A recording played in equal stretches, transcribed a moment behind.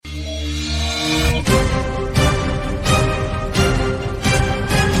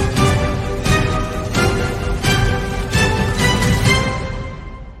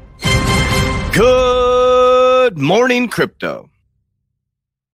morning, crypto.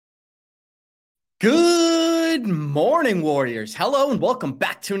 Good morning, warriors. Hello, and welcome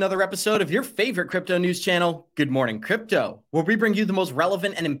back to another episode of your favorite crypto news channel, Good Morning Crypto, where we bring you the most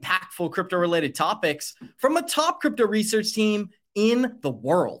relevant and impactful crypto-related topics from a top crypto research team in the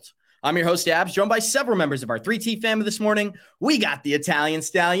world. I'm your host, Abs, joined by several members of our 3T family this morning. We got the Italian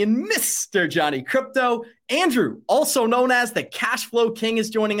stallion, Mr. Johnny Crypto. Andrew, also known as the Cash Flow King, is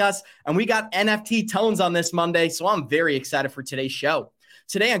joining us, and we got NFT tones on this Monday, so I'm very excited for today's show.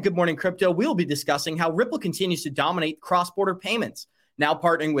 Today on Good Morning Crypto, we'll be discussing how Ripple continues to dominate cross-border payments, now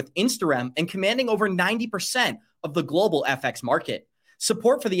partnering with Instagram and commanding over 90% of the global FX market.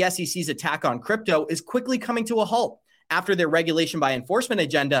 Support for the SEC's attack on crypto is quickly coming to a halt after their regulation by enforcement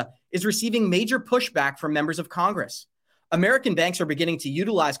agenda is receiving major pushback from members of Congress. American banks are beginning to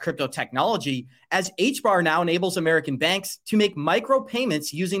utilize crypto technology as Hbar now enables American banks to make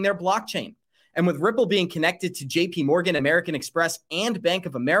micropayments using their blockchain. And with Ripple being connected to JP Morgan, American Express, and Bank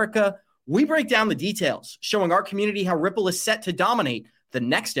of America, we break down the details, showing our community how Ripple is set to dominate the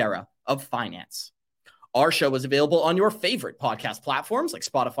next era of finance. Our show is available on your favorite podcast platforms like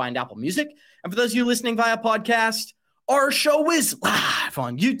Spotify and Apple Music. And for those of you listening via podcast, our show is live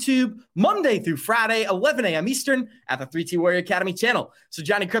on YouTube Monday through Friday, 11 a.m. Eastern at the 3T Warrior Academy channel. So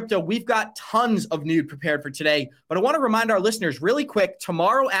Johnny Crypto, we've got tons of news prepared for today, but I want to remind our listeners really quick,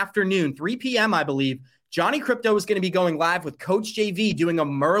 tomorrow afternoon, 3 p.m., I believe, Johnny Crypto is going to be going live with Coach JV doing a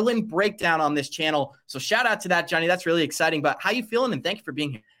Merlin breakdown on this channel. So shout out to that, Johnny. That's really exciting. But how you feeling? And thank you for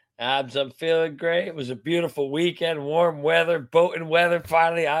being here. Abs, I'm feeling great. It was a beautiful weekend, warm weather, boating weather.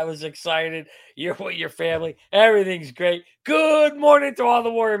 Finally, I was excited. You're with your family. Everything's great. Good morning to all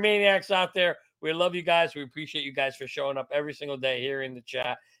the Warrior Maniacs out there. We love you guys. We appreciate you guys for showing up every single day here in the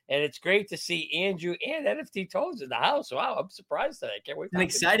chat. And it's great to see Andrew and NFT Tones in the house. Wow, I'm surprised today. I can't wait. An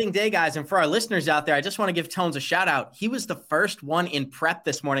exciting day, guys. And for our listeners out there, I just want to give Tones a shout out. He was the first one in prep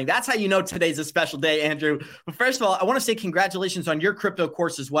this morning. That's how you know today's a special day, Andrew. But first of all, I want to say congratulations on your crypto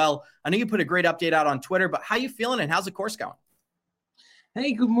course as well. I know you put a great update out on Twitter, but how you feeling and how's the course going?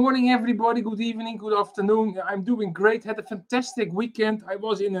 Hey, good morning, everybody. Good evening, good afternoon. I'm doing great. Had a fantastic weekend. It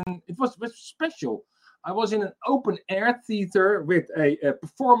was special. I was in an open air theater with a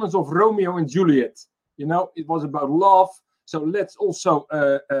performance of Romeo and Juliet. You know, it was about love. So let's also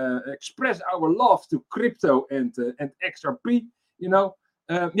express our love to crypto and XRP. You know,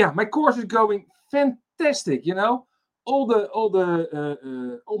 my course is going fantastic. You know, all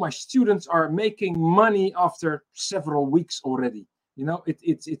my students are making money after several weeks already. You know,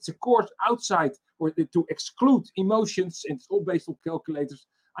 it's a course outside or to exclude emotions, and it's all based on calculators.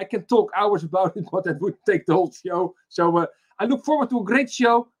 I can talk hours about it, but that would take the whole show. So I look forward to a great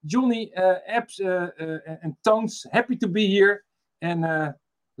show. Johnny, Abs, and Tones, happy to be here. And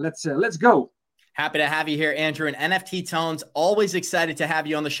let's go. Happy to have you here, Andrew. And NFT Tones, always excited to have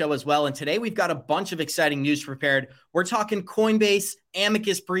you on the show as well. And today we've got a bunch of exciting news prepared. We're talking Coinbase,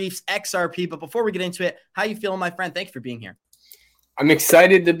 Amicus Briefs, XRP. But before we get into it, how you feeling, my friend? Thank you for being here. I'm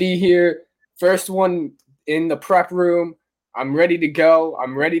excited to be here. First one in the prep room. I'm ready to go.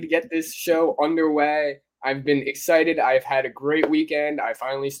 I'm ready to get this show underway. I've been excited. I've had a great weekend. I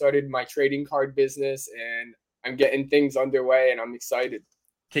finally started my trading card business, and I'm getting things underway, and I'm excited.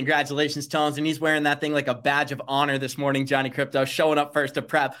 Congratulations, Tones. And he's wearing that thing like a badge of honor this morning, Johnny Crypto, showing up first to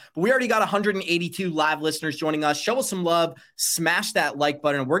prep. But we already got 182 live listeners joining us. Show us some love. Smash that like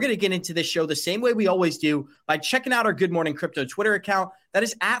button. We're going to get into this show the same way we always do by checking out our Good Morning Crypto Twitter account. That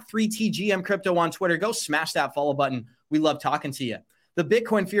is at 3TGM Crypto on Twitter. Go smash that follow button. We love talking to you. The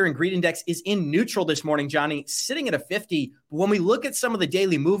Bitcoin Fear and Greed Index is in neutral this morning, Johnny, sitting at a 50. But when we look at some of the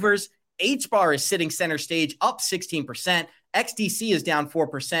daily movers, Hbar is sitting center stage, up 16%. XDC is down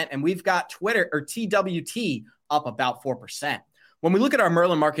 4%. And we've got Twitter or TWT up about 4%. When we look at our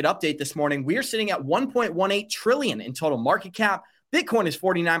Merlin market update this morning, we are sitting at 1.18 trillion in total market cap. Bitcoin is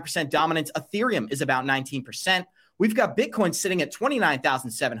 49% dominance. Ethereum is about 19%. We've got Bitcoin sitting at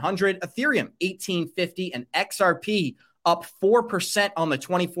 29,700, Ethereum 1850, and XRP up 4% on the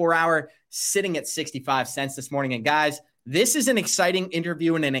 24-hour, sitting at 65 cents this morning. And guys, this is an exciting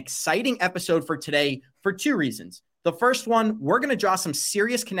interview and an exciting episode for today for two reasons. The first one, we're going to draw some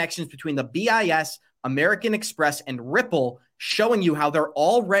serious connections between the BIS, American Express, and Ripple, showing you how they're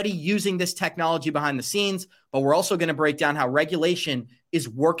already using this technology behind the scenes. But we're also going to break down how regulation is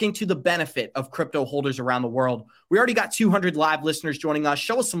working to the benefit of crypto holders around the world. We already got 200 live listeners joining us.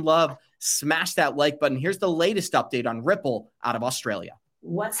 Show us some love. Smash that like button. Here's the latest update on Ripple out of Australia.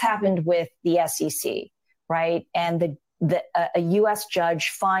 What's happened with the SEC, right? And a U.S. judge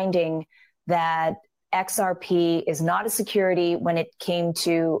finding that XRP is not a security when it came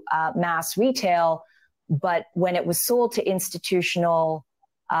to mass retail, But when it was sold to institutional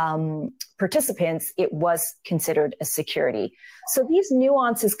participants, it was considered a security. So these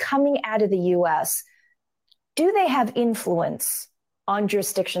nuances coming out of the US, do they have influence on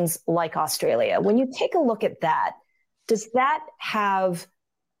jurisdictions like Australia? When you take a look at that, does that have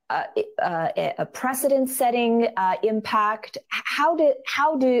a precedent-setting impact? How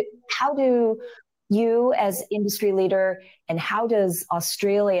do you, as industry leader, and how does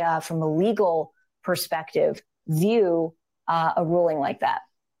Australia, from a legal perspective, view a ruling like that?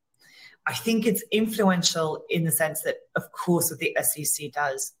 I think it's influential in the sense that, of course, what the SEC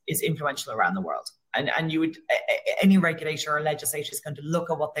does is influential around the world. And you would, any regulator or legislator is going to look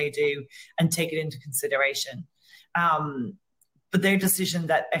at what they do and take it into consideration. But their decision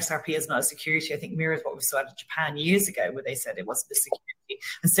that XRP is not a security, I think, mirrors what we saw out of Japan years ago, where they said it wasn't a security.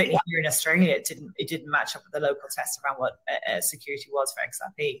 And certainly here in Australia, it didn't match up with the local test around what a security was for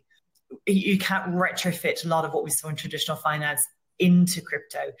XRP. You can't retrofit a lot of what we saw in traditional finance into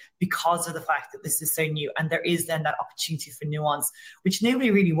crypto because of the fact that this is so new, and there is then that opportunity for nuance, which nobody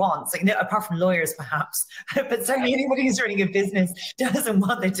really wants, like, apart from lawyers perhaps, but certainly anybody who's running a business doesn't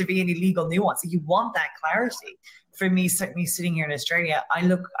want there to be any legal nuance. You want that clarity. For me, certainly sitting here in Australia, I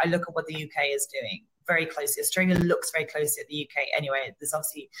look at what the UK is doing very closely. Australia looks very closely at the UK anyway. There's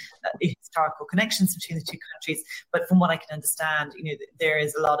obviously historical connections between the two countries, but from what I can understand, there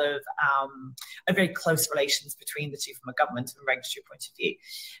is a lot of a very close relations between the two from a government and regulatory point of view.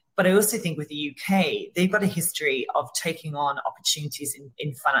 But I also think with the UK, they've got a history of taking on opportunities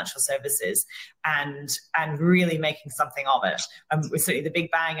in financial services and really making something of it. Certainly the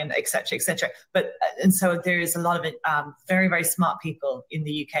Big Bang and et cetera, et cetera. And so there is a lot of very, very smart people in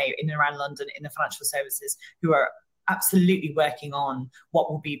the UK, in and around London, in the financial services, who are absolutely working on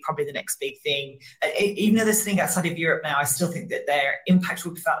what will be probably the next big thing. Even though they're sitting outside of Europe now, I still think that their impact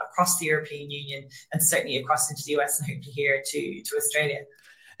will be felt across the European Union and certainly across into the US and hopefully here to Australia.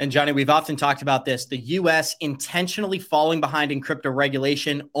 And Johnny, we've often talked about this, the US intentionally falling behind in crypto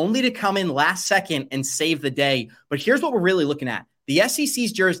regulation only to come in last second and save the day. But here's what we're really looking at. The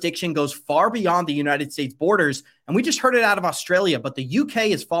SEC's jurisdiction goes far beyond the United States borders, and we just heard it out of Australia, but the UK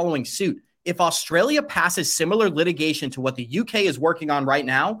is following suit. If Australia passes similar litigation to what the UK is working on right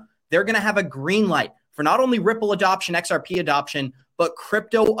now, they're going to have a green light for not only Ripple adoption, XRP adoption, but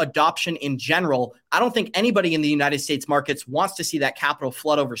crypto adoption in general. I don't think anybody in the United States markets wants to see that capital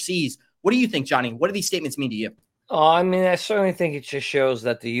flood overseas. What do you think, Johnny? What do these statements mean to you? I mean, I certainly think it just shows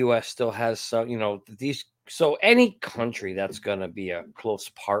that the U.S. still has some, so any country that's going to be a close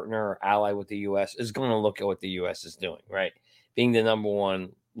partner or ally with the U.S. is going to look at what the U.S. is doing, right? Being the number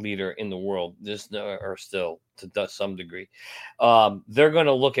one leader in the world, or still to some degree, they're going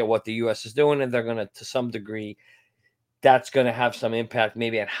to look at what the U.S. is doing, and they're going to some degree, that's going to have some impact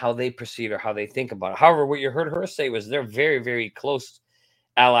maybe on how they proceed or how they think about it. However, what you heard her say was they're very, very close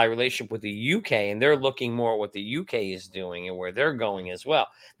ally relationship with the UK, and they're looking more at what the UK is doing and where they're going as well.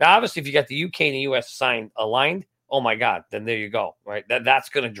 Now, obviously, if you got the UK and the US aligned, oh my God, then there you go, right? That's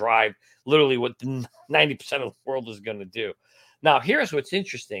going to drive literally what 90% of the world is going to do. Now, here's what's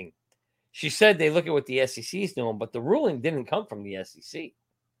interesting. She said they look at what the SEC is doing, but the ruling didn't come from the SEC.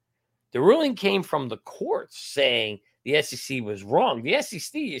 The ruling came from the courts saying the SEC was wrong. The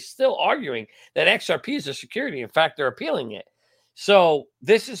SEC is still arguing that XRP is a security. In fact, they're appealing it. So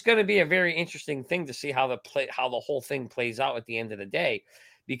this is going to be a very interesting thing to see how the whole thing plays out at the end of the day,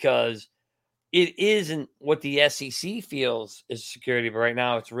 because it isn't what the SEC feels is security, but right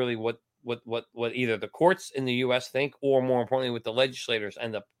now it's really what either the courts in the U.S. think, or more importantly, what the legislators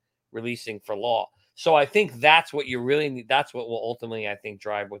end up releasing for law. So I think that's what you really need. That's what will ultimately, I think,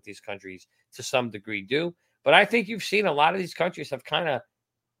 drive what these countries to some degree do. But I think you've seen a lot of these countries have kind of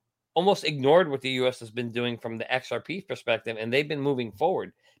almost ignored what the U.S. has been doing from the XRP perspective, and they've been moving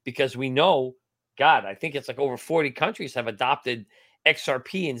forward because we know, God, I think it's like over 40 countries have adopted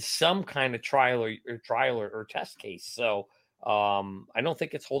XRP in some kind of trial or test case. So I don't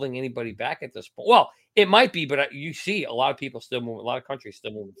think it's holding anybody back at this point. Well, it might be, but you see a lot of people still moving, a lot of countries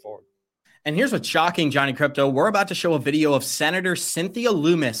still moving forward. And here's what's shocking, Johnny Crypto. We're about to show a video of Senator Cynthia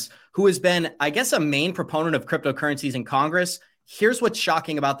Loomis, who has been, I guess, a main proponent of cryptocurrencies in Congress. Here's what's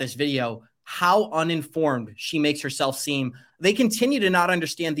shocking about this video, how uninformed she makes herself seem. They continue to not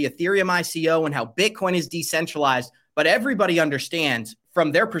understand the Ethereum ICO and how Bitcoin is decentralized, but everybody understands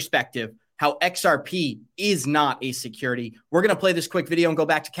from their perspective how XRP is not a security. We're going to play this quick video and go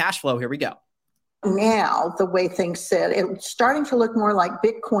back to cash flow. Here we go. Now, the way things sit, it's starting to look more like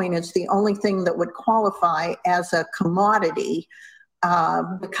Bitcoin is the only thing that would qualify as a commodity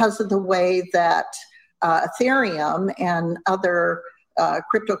because of the way that Ethereum and other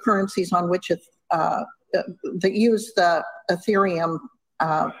cryptocurrencies on which that use the Ethereum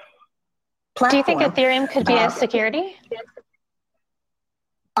platform. Do you think Ethereum could be a security?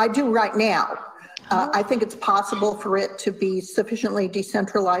 I do right now. I think it's possible for it to be sufficiently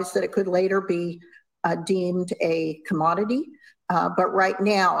decentralized that it could later be deemed a commodity. But right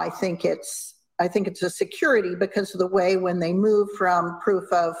now, I think it's a security because of the way when they move from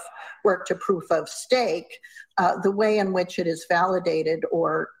proof of work to proof of stake, the way in which it is validated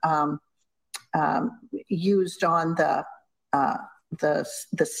or used on the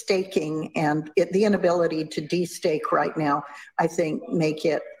staking and the inability to de-stake right now, I think make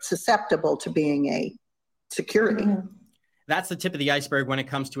it susceptible to being a security. Mm-hmm. That's the tip of the iceberg when it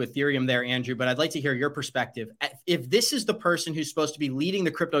comes to Ethereum there, Andrew, but I'd like to hear your perspective. If this is the person who's supposed to be leading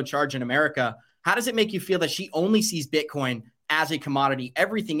the crypto charge in America, how does it make you feel that she only sees Bitcoin as a commodity?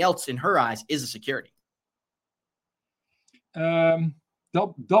 Everything else in her eyes is a security.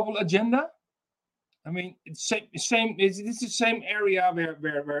 Double agenda. I mean, it's same. This is the same area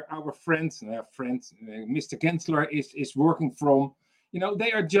where our friend, Mr. Gensler is working from.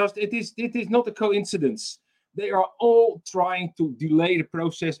 They are just. It is not a coincidence. They are all trying to delay the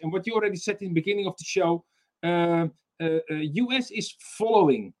process. And what you already said in the beginning of the show, US is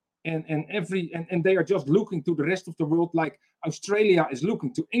following, and they are just looking to the rest of the world, like Australia is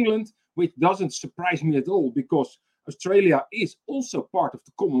looking to England, which doesn't surprise me at all because Australia is also part of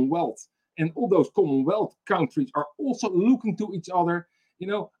the Commonwealth. And all those Commonwealth countries are also looking to each other.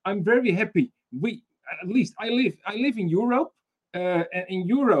 I'm very happy. I live in Europe. And in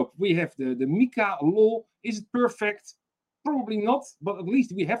Europe, we have the MiCA law. Is it perfect? Probably not, but at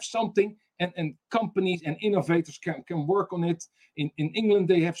least we have something. And companies and innovators can work on it. In England,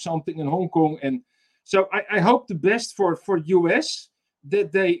 they have something in Hong Kong. And so I hope the best for US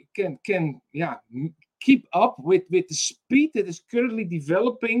that they can keep up with the speed that is currently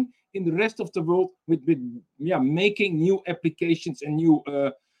developing in the rest of the world with making new applications and new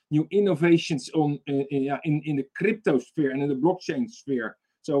innovations in the crypto sphere and in the blockchain sphere.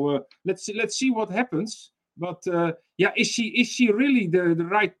 So let's see what happens. But is she really the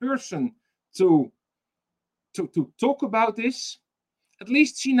right person to talk about this? At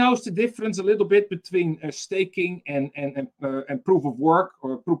least she knows the difference a little bit between staking and proof of work,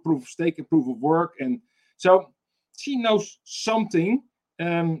 or proof of stake and proof of work, and so she knows something.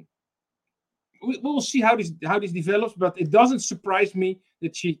 We'll see how this develops, but it doesn't surprise me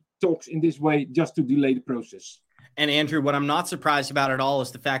that she talks in this way just to delay the process. And Andrew, what I'm not surprised about at all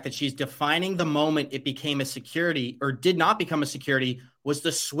is the fact that she's defining the moment it became a security, or did not become a security, was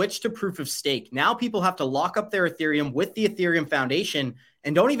the switch to proof of stake. Now people have to lock up their Ethereum with the Ethereum Foundation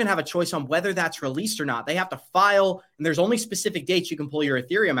and don't even have a choice on whether that's released or not. They have to file, and there's only specific dates you can pull your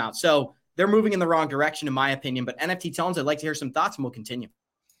Ethereum out. So they're moving in the wrong direction, in my opinion. But NFT Tones, I'd like to hear some thoughts, and we'll continue.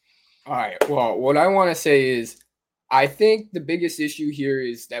 All right. Well, what I want to say is, I think the biggest issue here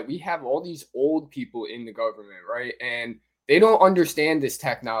is that we have all these old people in the government, right? And they don't understand this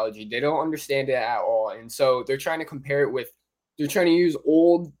technology. They don't understand it at all. And so they're trying to use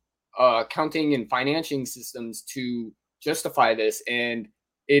old accounting and financing systems to justify this. And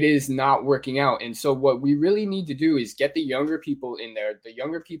it is not working out. And so what we really need to do is get the younger people in there. The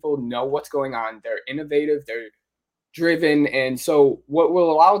younger people know what's going on. They're innovative. They're driven. And so what will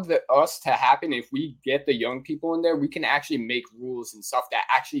allow us to happen, if we get the young people in there, we can actually make rules and stuff that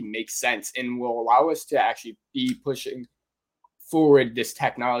actually make sense and will allow us to actually be pushing forward this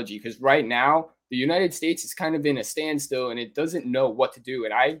technology. Because right now, the United States is kind of in a standstill and it doesn't know what to do.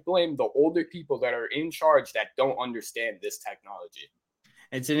 And I blame the older people that are in charge that don't understand this technology.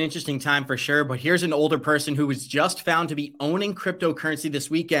 It's an interesting time for sure, but here's an older person who was just found to be owning cryptocurrency this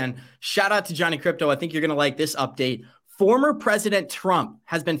weekend. Shout out to Johnny Crypto. I think you're going to like this update. Former President Trump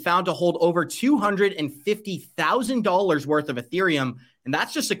has been found to hold over $250,000 worth of Ethereum, and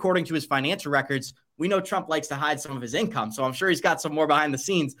that's just according to his financial records. We know Trump likes to hide some of his income, so I'm sure he's got some more behind the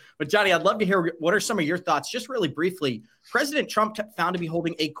scenes. But Johnny, I'd love to hear, what are some of your thoughts, just really briefly. President Trump found to be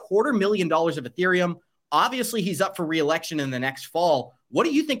holding $250,000 of Ethereum. Obviously, he's up for re-election in the next fall. What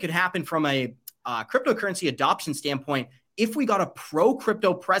do you think could happen from a cryptocurrency adoption standpoint if we got a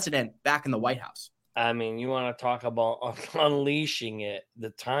pro-crypto president back in the White House? I mean, you want to talk about unleashing it,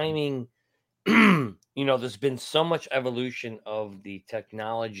 the timing. There's been so much evolution of the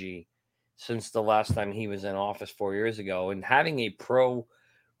technology since the last time he was in office 4 years ago. And having a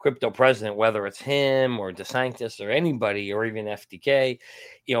pro-crypto president, whether it's him or DeSantis or anybody or even FDK,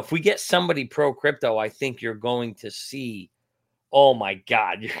 if we get somebody pro-crypto, I think you're going to see, oh my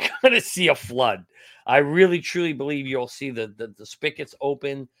God, you're going to see a flood. I really, truly believe you'll see the spigots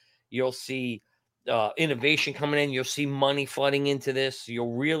open. You'll see innovation coming in. You'll see money flooding into this.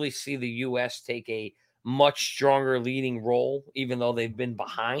 You'll really see the U.S. take a much stronger leading role, even though they've been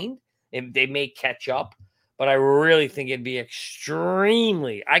behind. They may catch up, but I really think it'd be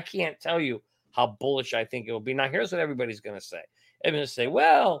extremely, I can't tell you how bullish I think it will be. Now, here's what everybody's going to say. They're going to say,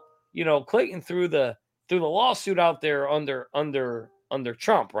 well, Clayton threw the lawsuit out there under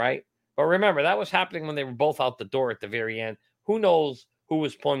Trump, right? But remember, that was happening when they were both out the door at the very end. Who knows who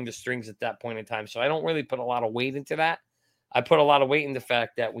was pulling the strings at that point in time? So I don't really put a lot of weight into that. I put a lot of weight in the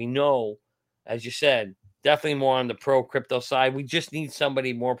fact that we know, as you said, definitely more on the pro crypto side. We just need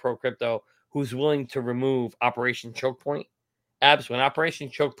somebody more pro crypto who's willing to remove Operation Choke Point. Abs, when Operation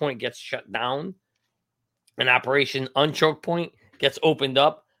Choke Point gets shut down and Operation Unchoke Point gets opened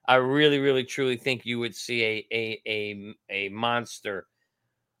up, I really, really, truly think you would see a monster,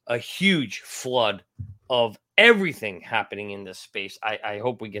 a huge flood of everything happening in this space. I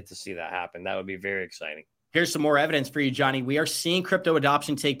hope we get to see that happen. That would be very exciting. Here's some more evidence for you, Johnny. We are seeing crypto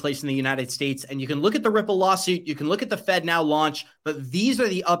adoption take place in the United States, and you can look at the Ripple lawsuit, you can look at the FedNow launch, but these are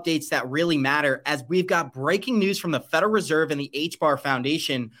the updates that really matter as we've got breaking news from the Federal Reserve and the Hbar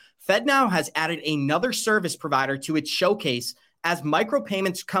Foundation. FedNow has added another service provider to its showcase as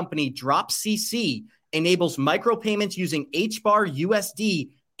micropayments company DropCC enables micropayments using Hbar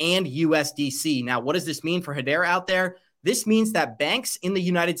USD and USDC. Now, what does this mean for Hedera out there? This means that banks in the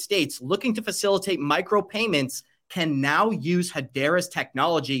United States looking to facilitate micropayments can now use Hedera's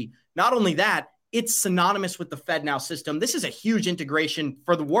technology. Not only that, it's synonymous with the FedNow system. This is a huge integration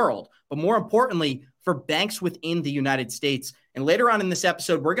for the world, but more importantly, for banks within the United States. And later on in this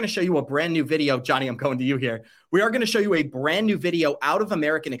episode, we're going to show you a brand new video. Johnny, I'm going to you here. We are going to show you a brand new video out of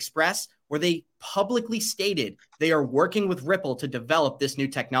American Express where they publicly stated they are working with Ripple to develop this new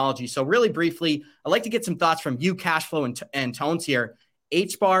technology. So really briefly, I'd like to get some thoughts from you, Cashflow and Tones here.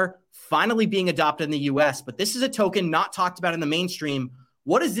 Hbar finally being adopted in the US, but this is a token not talked about in the mainstream.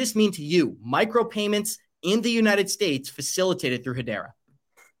 What does this mean to you? Micropayments in the United States facilitated through Hedera.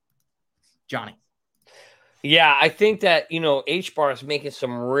 Johnny. Yeah, I think that, Hbar is making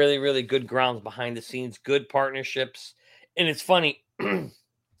some really, really good grounds behind the scenes, good partnerships. And it's funny,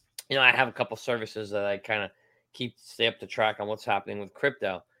 I have a couple services that I kind of stay up to track on what's happening with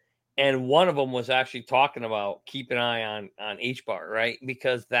crypto. And one of them was actually talking about keep an eye on Hbar, right?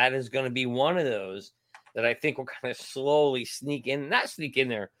 Because that is going to be one of those that I think will kind of slowly not sneak in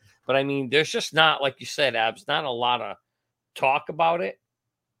there. But I mean, there's just not, like you said, Abs, not a lot of talk about it.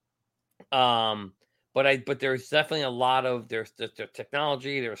 But there's definitely a lot of their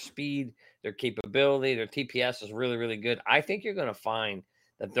technology, their speed, their capability, their TPS is really, really good. I think you're going to find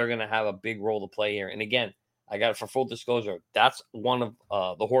that they're going to have a big role to play here. And again, I got it for full disclosure. That's one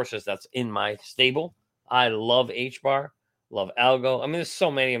of the horses that's in my stable. I love Hbar, love Algo. I mean, there's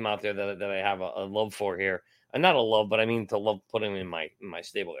so many of them out there that I have a love for here. And not a love, but I mean to love putting them in my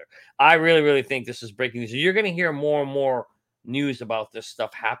stable there. I really, really think this is breaking news. You're going to hear more and more news about this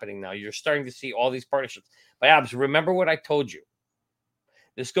stuff happening now. You're starting to see all these partnerships. But Abs, remember what I told you.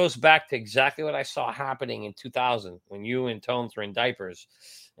 This goes back to exactly what I saw happening in 2000 when you and Tones were in diapers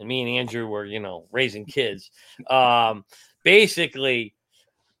and me and Andrew were, raising kids. Basically,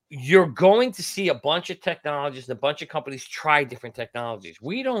 you're going to see a bunch of technologies, a bunch of companies try different technologies.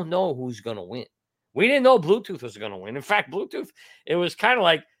 We don't know who's going to win. We didn't know Bluetooth was going to win. In fact, Bluetooth, it was kind of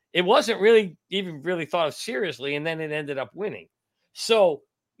like, it wasn't really thought of seriously, and then it ended up winning. So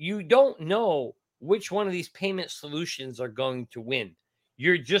you don't know which one of these payment solutions are going to win.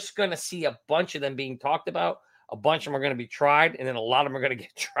 You're just going to see a bunch of them being talked about. A bunch of them are going to be tried, and then a lot of them are going to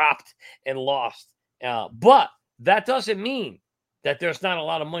get dropped and lost. But that doesn't mean that there's not a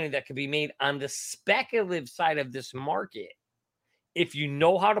lot of money that can be made on the speculative side of this market if you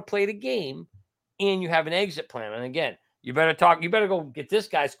know how to play the game and you have an exit plan. And again, you better go get this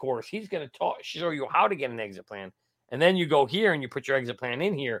guy's course. He's going to show you how to get an exit plan. And then you go here and you put your exit plan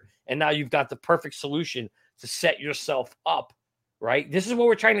in here. And now you've got the perfect solution to set yourself up, right? This is what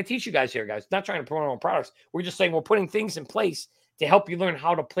we're trying to teach you guys here, guys. Not trying to promote our own products. We're just saying we're putting things in place to help you learn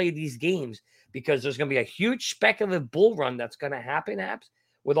how to play these games because there's going to be a huge speculative bull run that's going to happen, Abs,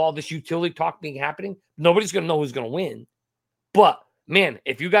 with all this utility talk being happening. Nobody's going to know who's going to win. But, man,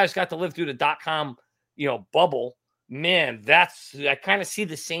 if you guys got to live through the .com, bubble, man, I kind of see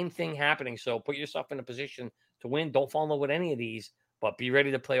the same thing happening. So put yourself in a position to win. Don't fall in love with any of these, but be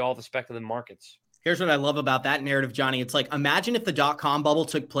ready to play all the speculative markets. Here's what I love about that narrative, Johnny. It's like, imagine if the .com bubble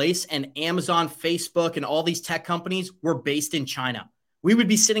took place and Amazon, Facebook, and all these tech companies were based in China. We would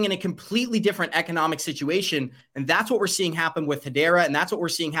be sitting in a completely different economic situation. And that's what we're seeing happen with Hedera. And that's what we're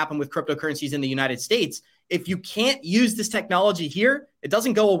seeing happen with cryptocurrencies in the United States. If you can't use this technology here, it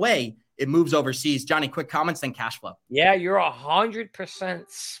doesn't go away. It moves overseas. Johnny, quick comments, then cash flow. Yeah, you're 100%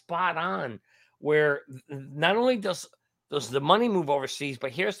 spot on where not only does the money move overseas,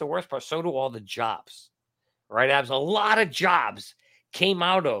 but here's the worst part: so do all the jobs. Right, Abs? A lot of jobs came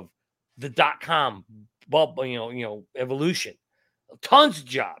out of the .com bubble, evolution. Tons of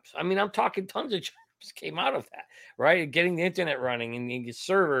jobs. I mean, I'm talking tons of jobs came out of that, right? Getting the internet running and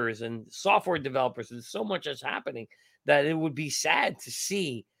servers and software developers. And so much is happening that it would be sad to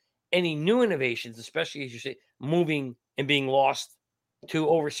see any new innovations, especially as you say, moving and being lost to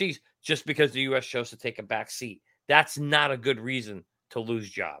overseas just because the U.S. chose to take a back seat. That's not a good reason to lose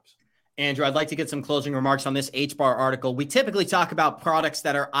jobs. Andrew, I'd like to get some closing remarks on this Hbar article. We typically talk about products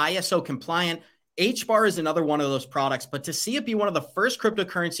that are ISO compliant. Hbar is another one of those products, but to see it be one of the first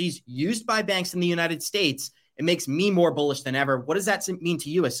cryptocurrencies used by banks in the United States, it makes me more bullish than ever. What does that mean to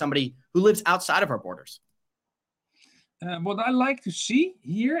you as somebody who lives outside of our borders? What I like to see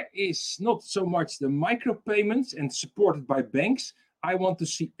here is not so much the micropayments and supported by banks. I want to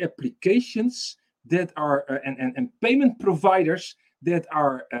see applications that are and payment providers that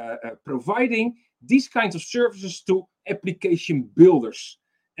are providing these kinds of services to application builders.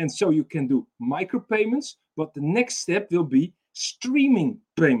 And so you can do micropayments, but the next step will be streaming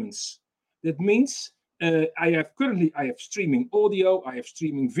payments. That means I have streaming audio, I have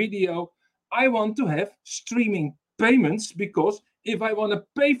streaming video. I want to have streaming payments because if I want to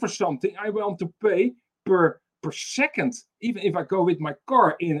pay for something, I want to pay per second. Even if I go with my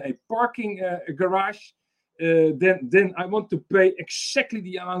car in a parking garage, then I want to pay exactly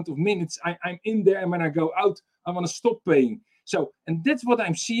the amount of minutes I'm in there, and when I go out, I want to stop paying. So, and that's what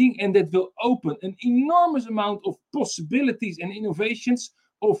I'm seeing, and that will open an enormous amount of possibilities and innovations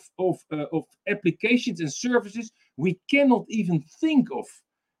of applications and services we cannot even think of.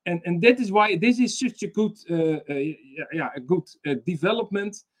 And that is why this is such a good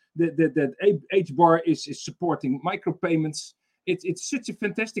development that Hbar is supporting micropayments. It's such a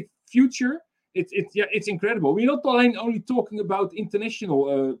fantastic future. It's incredible. We're not only talking about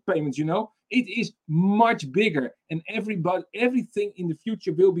international payments, It is much bigger, and everything in the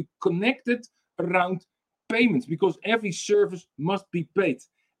future will be connected around payments because every service must be paid.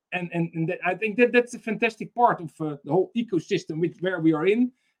 And I think that's a fantastic part of the whole ecosystem where we are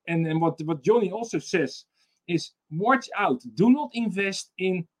in. And what Johnny also says is watch out. Do not invest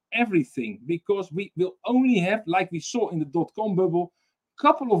in everything because we will only have, like we saw in the .com bubble, a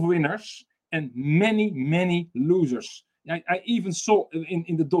couple of winners and many, many losers. I even saw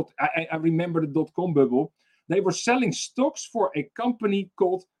in the I remember the .com bubble, they were selling stocks for a company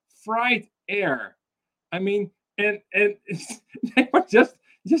called Fried Air. I mean, and they were just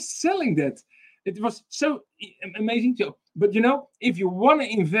selling that. It was so amazing. But if you want to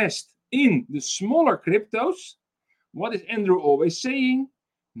invest in the smaller cryptos, what is Andrew always saying?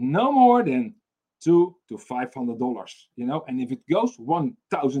 No more than $200 to $500. And if it goes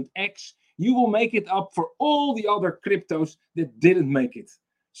 1000x, you will make it up for all the other cryptos that didn't make it.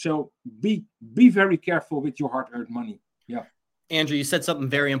 So be very careful with your hard-earned money. Yeah. Andrew, you said something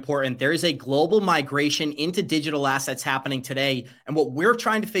very important. There is a global migration into digital assets happening today. And what we're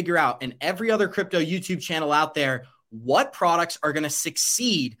trying to figure out, and every other crypto YouTube channel out there, what products are going to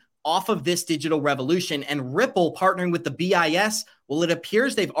succeed off of this digital revolution. And Ripple partnering with the BIS, well, it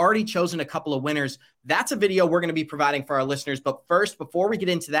appears they've already chosen a couple of winners. That's a video we're going to be providing for our listeners. But first, before we get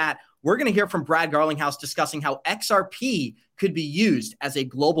into that, we're going to hear from Brad Garlinghouse discussing how XRP could be used as a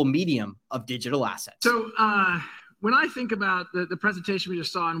global medium of digital assets. So when I think about the presentation we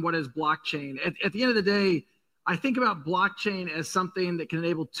just saw on what is blockchain, at the end of the day, I think about blockchain as something that can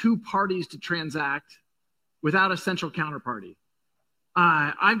enable two parties to transact without a central counterparty.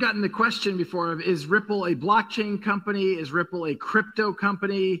 I've gotten the question before of, is Ripple a blockchain company? Is Ripple a crypto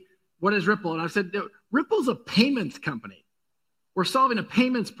company? What is Ripple? And I've said, no, Ripple's a payments company. We're solving a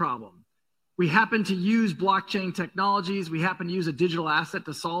payments problem. We happen to use blockchain technologies. We happen to use a digital asset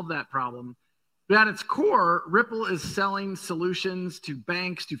to solve that problem. But at its core, Ripple is selling solutions to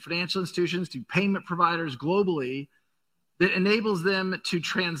banks, to financial institutions, to payment providers globally that enables them to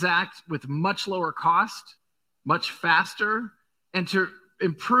transact with much lower cost, much faster, and to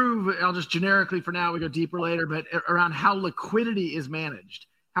improve, I'll just generically for now, we go deeper later, but around how liquidity is managed,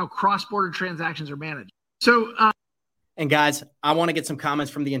 how cross-border transactions are managed. So, and guys, I want to get some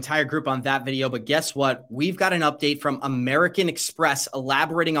comments from the entire group on that video, but guess what? We've got an update from American Express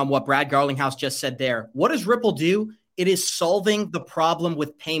elaborating on what Brad Garlinghouse just said there. What does Ripple do? It is solving the problem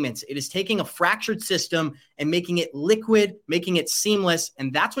with payments. It is taking a fractured system and making it liquid, making it seamless,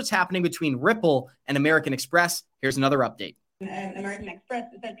 and that's what's happening between Ripple and American Express. Here's another update. American Express,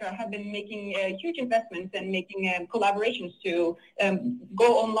 etc., have been making huge investments and making collaborations to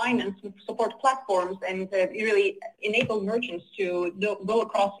go online and support platforms and really enable merchants to go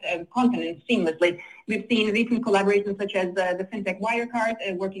across continents seamlessly. We've seen recent collaborations such as the fintech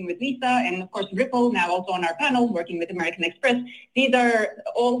Wirecard working with Visa, and of course Ripple now also on our panel working with American Express. These are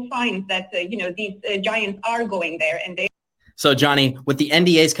all signs that these giants are going there, and they. So, Johnny, with the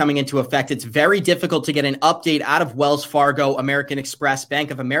NDAs coming into effect, it's very difficult to get an update out of Wells Fargo, American Express, Bank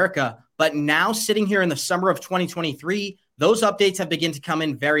of America. But now, sitting here in the summer of 2023, those updates have begun to come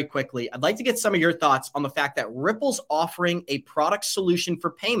in very quickly. I'd like to get some of your thoughts on the fact that Ripple's offering a product solution for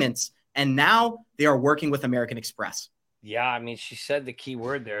payments, and now they are working with American Express. Yeah, I mean, she said the key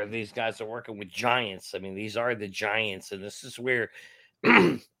word there. These guys are working with giants. I mean, these are the giants, and this is where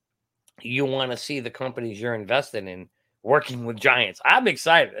you want to see the companies you're investing in working with giants. I'm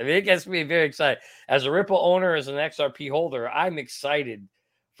excited. I mean, it gets me very excited. As a Ripple owner, as an XRP holder, I'm excited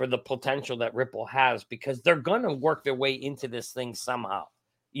for the potential that Ripple has because they're going to work their way into this thing somehow.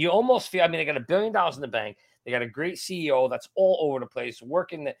 You almost feel, I mean, they got $1 billion in the bank. They got a great CEO that's all over the place,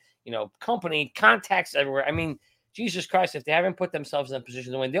 working the, company, contacts everywhere. I mean, Jesus Christ, if they haven't put themselves in a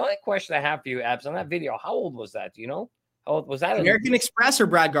position to win. The only question I have for you, Abs, on that video, how old was that? Do you know? How old was that? American Express or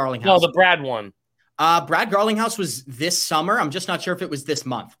Brad Garlinghouse? No, the Brad one. Brad Garlinghouse was this summer. I'm just not sure if it was this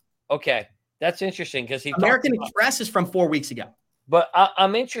month. Okay. That's interesting because American Express is from 4 weeks ago. But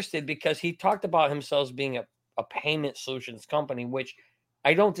I'm interested because he talked about himself being a payment solutions company, which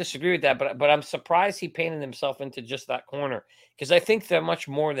I don't disagree with that. But I'm surprised he painted himself into just that corner because I think they're much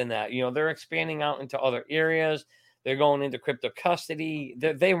more than that. They're expanding out into other areas. They're going into crypto custody.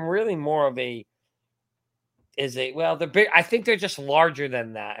 They're really more of they're big. I think they're just larger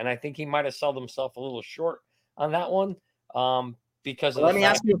than that. And I think he might have sold himself a little short on that one. Because let me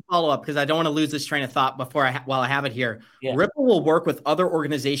ask you a follow-up because I don't want to lose this train of thought while I have it here. Yeah. Ripple will work with other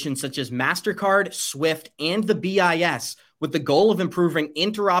organizations such as MasterCard, SWIFT, and the BIS with the goal of improving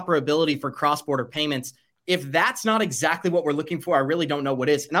interoperability for cross-border payments. If that's not exactly what we're looking for, I really don't know what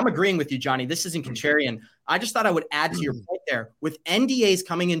is. And I'm agreeing with you, Johnny. This isn't contrarian. I just thought I would add to your point there. With NDAs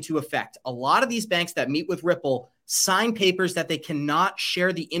coming into effect, a lot of these banks that meet with Ripple sign papers that they cannot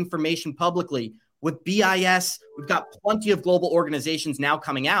share the information publicly. With BIS, we've got plenty of global organizations now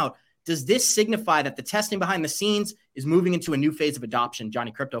coming out. Does this signify that the testing behind the scenes is moving into a new phase of adoption?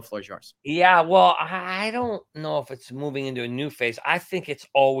 Johnny, crypto floor is yours. Yeah, well, I don't know if it's moving into a new phase. I think it's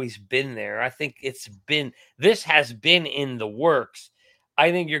always been there. I think this has been in the works.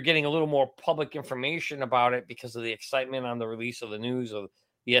 I think you're getting a little more public information about it because of the excitement on the release of the news of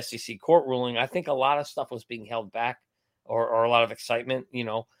the SEC court ruling. I think a lot of stuff was being held back or a lot of excitement,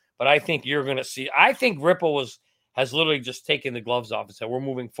 but I think you're going to see, I think Ripple has literally just taken the gloves off and said, we're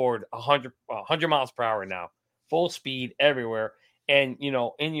moving forward 100 miles per hour now, full speed everywhere. And,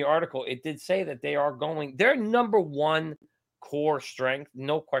 in your article, it did say that their number one core strength,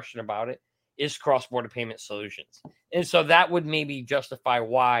 no question about it, is cross-border payment solutions. And so that would maybe justify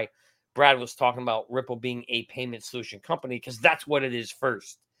why Brad was talking about Ripple being a payment solution company, because that's what it is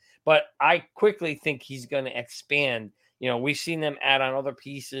first. But I quickly think he's going to expand. We've seen them add on other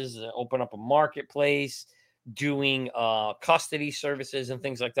pieces, open up a marketplace, doing custody services and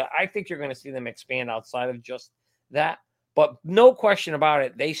things like that. I think you're going to see them expand outside of just that. But no question about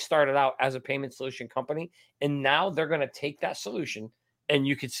it, they started out as a payment solution company, and now they're going to take that solution, and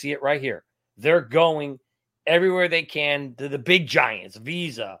you can see it right here. They're going everywhere they can to the big giants,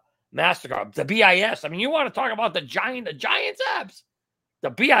 Visa, MasterCard, the BIS. I mean, you want to talk about the giants apps. The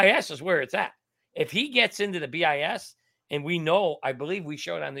BIS is where it's at. If he gets into the BIS, and I believe we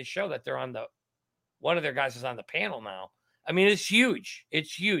showed on this show that they're on one of their guys is on the panel now. I mean, it's huge.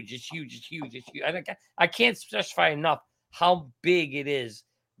 It's huge. It's huge. It's huge. It's huge. I can't specify enough how big it is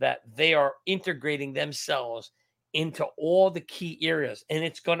that they are integrating themselves into all the key areas, and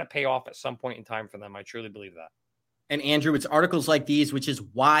it's going to pay off at some point in time for them. I truly believe that. And Andrew, it's articles like these, which is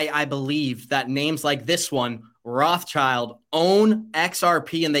why I believe that names like this one, Rothschild, own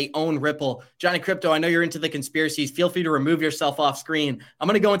XRP and they own Ripple. Johnny Crypto, I know you're into the conspiracies. Feel free to remove yourself off screen. I'm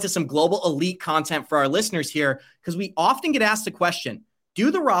going to go into some global elite content for our listeners here because we often get asked the question,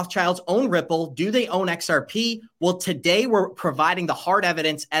 do the Rothschilds own Ripple? Do they own XRP? Well, today we're providing the hard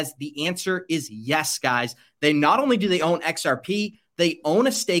evidence as the answer is yes, guys. They not only do they own XRP, they own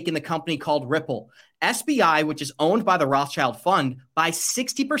a stake in the company called Ripple. SBI, which is owned by the Rothschild Fund, by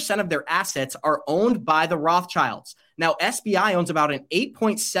 60% of their assets are owned by the Rothschilds. Now, SBI owns about an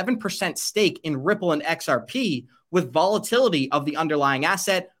 8.7% stake in Ripple and XRP, with volatility of the underlying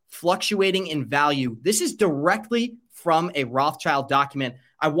asset fluctuating in value. This is directly from a Rothschild document.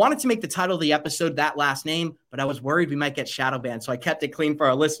 I wanted to make the title of the episode that last name, but I was worried we might get shadow banned, so I kept it clean for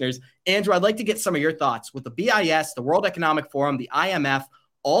our listeners. Andrew, I'd like to get some of your thoughts. With the BIS, the World Economic Forum, the IMF,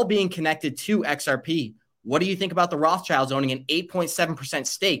 all being connected to XRP, what do you think about the Rothschilds owning an 8.7%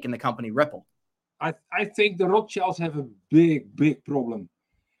 stake in the company Ripple? I think the Rothschilds have a big problem.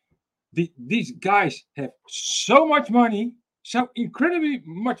 These guys have so much money, so incredibly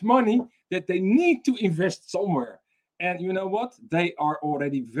much money, that they need to invest somewhere. And you know what? They are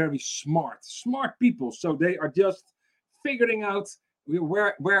already very smart people. So they are just figuring out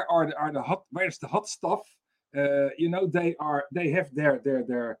where's the hot stuff. They have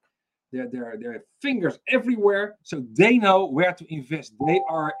their fingers everywhere, so they know where to invest. They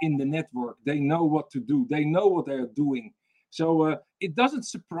are in the network. They know what to do. They know what they are doing. So it doesn't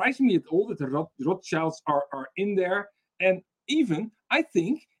surprise me at all that the Rothschilds are in there. And even, I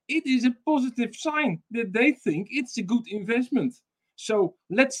think, it is a positive sign that they think it's a good investment. So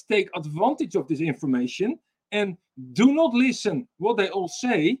let's take advantage of this information and do not listen what they all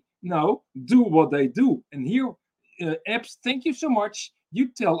say. No, do what they do. And here, Epps, thank you so much. You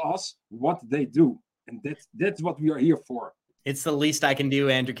tell us what they do. And that's what we are here for. It's the least I can do,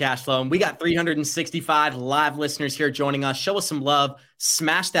 Andrew Cashflow. And we got 365 live listeners here joining us. Show us some love.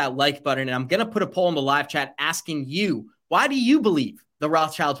 Smash that like button. And I'm going to put a poll in the live chat asking you, why do you believe the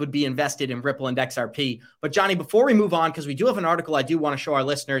Rothschilds would be invested in Ripple and XRP? But Johnny, before we move on, because we do have an article I do want to show our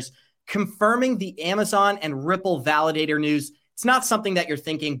listeners, confirming the Amazon and Ripple validator news. It's not something that you're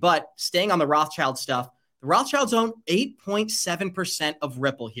thinking, but staying on the Rothschild stuff, the Rothschilds own 8.7% of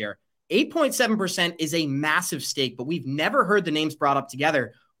Ripple here. 8.7% is a massive stake, but we've never heard the names brought up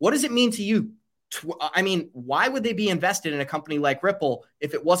together. What does it mean to you? I mean, why would they be invested in a company like Ripple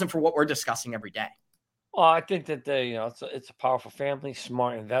if it wasn't for what we're discussing every day? Well, I think that it's a powerful family,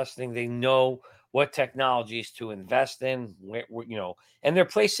 smart investing. They know what technologies to invest in, and they're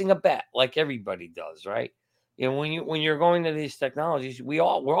placing a bet like everybody does, right? When you're going to these technologies, we're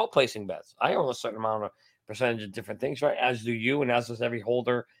all placing bets. I own a certain amount of percentage of different things, right? As do you, and as does every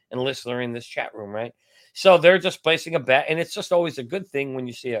holder and listener in this chat room, right? So they're just placing a bet, and it's just always a good thing when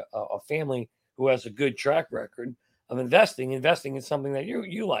you see a family who has a good track record of investing in something that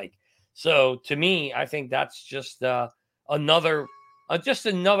you like. So to me, I think that's just another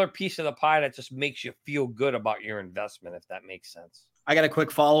piece of the pie that just makes you feel good about your investment, if that makes sense. I got a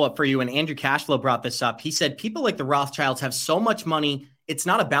quick follow-up for you, and Andrew Cashflow brought this up. He said people like the Rothschilds have so much money, it's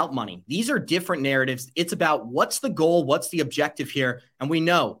not about money. These are different narratives. It's about what's the goal, what's the objective here, and we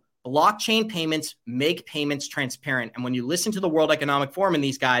know blockchain payments make payments transparent. And when you listen to the World Economic Forum and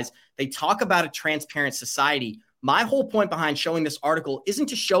these guys, they talk about a transparent society. My whole point behind showing this article isn't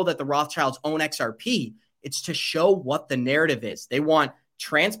to show that the Rothschilds own XRP. It's to show what the narrative is. They want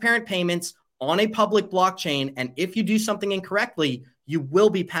transparent payments on a public blockchain. And if you do something incorrectly, you will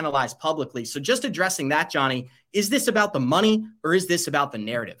be penalized publicly. So just addressing that, Johnny, is this about the money or is this about the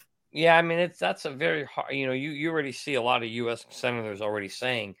narrative? Yeah, I mean, that's a very hard, you already see a lot of U.S. senators already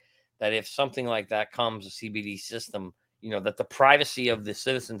saying that if something like that comes, a CBD system, that the privacy of the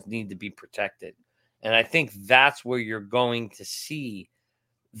citizens need to be protected. And I think that's where you're going to see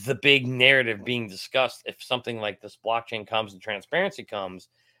the big narrative being discussed. If something like this blockchain comes and transparency comes,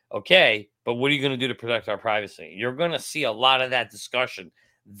 okay, but what are you going to do to protect our privacy? You're going to see a lot of that discussion.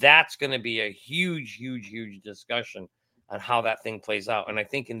 That's going to be a huge, huge, huge discussion on how that thing plays out. And I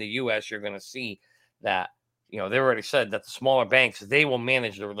think in the U.S., you're going to see that, they already said that the smaller banks, they will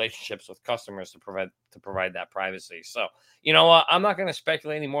manage the relationships with customers to provide that privacy. So, I'm not going to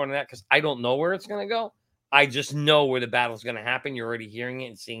speculate any more than that because I don't know where it's going to go. I just know where the battle's going to happen. You're already hearing it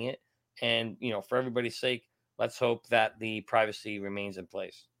and seeing it. And, for everybody's sake, let's hope that the privacy remains in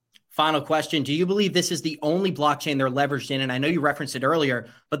place. Final question. Do you believe this is the only blockchain they're leveraged in? And I know you referenced it earlier,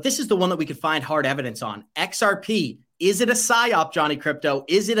 but this is the one that we could find hard evidence on. XRP. Is it a PSYOP, Johnny Crypto?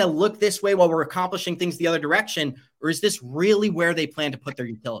 Is it a look this way while we're accomplishing things the other direction? Or is this really where they plan to put their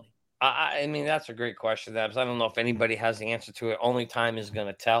utility? I mean, that's a great question, Dabs. I don't know if anybody has the answer to it. Only time is going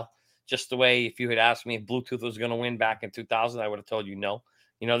to tell. Just the way if you had asked me if Bluetooth was going to win back in 2000, I would have told you no.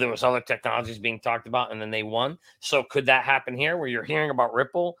 There was other technologies being talked about, and then they won. So could that happen here where you're hearing about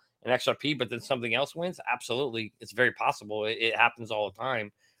Ripple and XRP, but then something else wins? Absolutely. It's very possible. It happens all the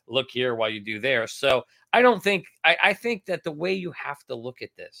time. Look here while you do there. So I think that the way you have to look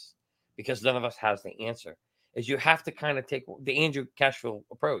at this, because none of us has the answer, is you have to kind of take the Andrew Cashflow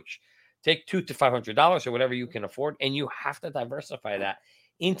approach. Take $200 to $500 or whatever you can afford, and you have to diversify that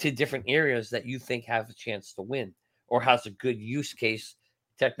into different areas that you think have a chance to win or has a good use case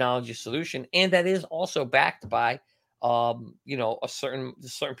technology solution. And that is also backed by a certain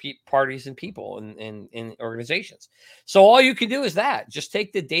parties and people in organizations. So all you can do is that just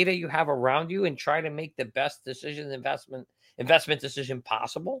take the data you have around you and try to make the best investment decision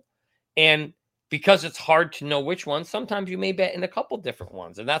possible. And because it's hard to know which one, sometimes you may bet in a couple different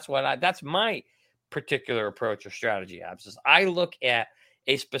ones. And that's my particular approach or strategy, Abs, is I look at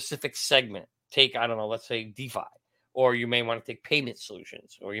a specific segment. Take, I don't know, let's say DeFi, or you may want to take payment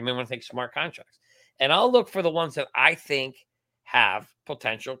solutions, or you may want to take smart contracts. And I'll look for the ones that I think have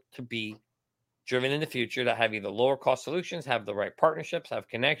potential to be driven in the future, that have either lower cost solutions, have the right partnerships, have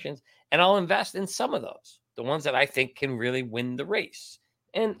connections, and I'll invest in some of those, the ones that I think can really win the race.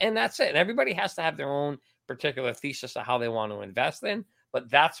 And that's it. And everybody has to have their own particular thesis of how they want to invest in. But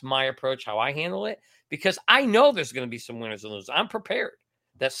that's my approach, how I handle it, because I know there's going to be some winners and losers. I'm prepared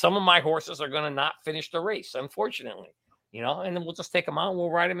that some of my horses are going to not finish the race, unfortunately, and then we'll just take them out and we'll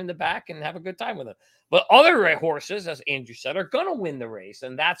ride them in the back and have a good time with them. But other horses, as Andrew said, are going to win the race,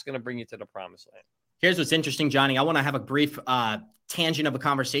 and that's going to bring you to the promised land. Here's what's interesting, Johnny. I want to have a brief tangent of a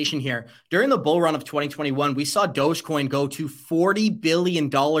conversation here. During the bull run of 2021, we saw Dogecoin go to $40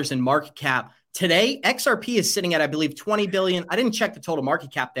 billion in market cap. Today, XRP is sitting at, I believe, 20 billion. I didn't check the total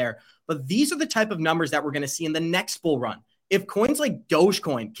market cap there, but these are the type of numbers that we're going to see in the next bull run. If coins like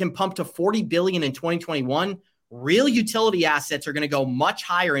Dogecoin can pump to 40 billion in 2021, real utility assets are going to go much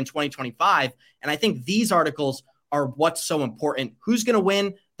higher in 2025. And I think these articles are what's so important. Who's going to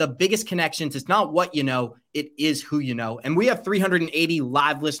win? The biggest connections. It's not what you know, it is who you know. And we have 380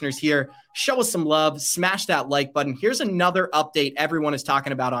 live listeners here. Show us some love. Smash that like button. Here's another update everyone is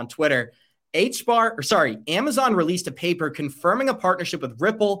talking about on Twitter. Amazon released a paper confirming a partnership with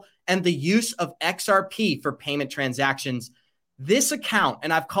Ripple and the use of XRP for payment transactions. This account,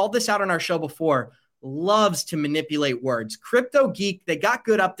 and I've called this out on our show before, loves to manipulate words. Crypto Geek, they got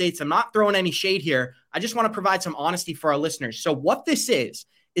good updates. I'm not throwing any shade here. I just want to provide some honesty for our listeners. So what this is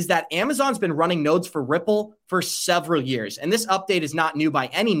that Amazon's been running nodes for Ripple for several years. And this update is not new by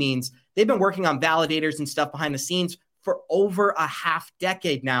any means. They've been working on validators and stuff behind the scenes for over a half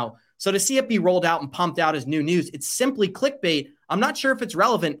decade now. So to see it be rolled out and pumped out as new news, it's simply clickbait. I'm not sure if it's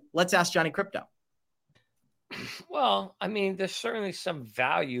relevant. Let's ask Johnny Crypto. Well, I mean, there's certainly some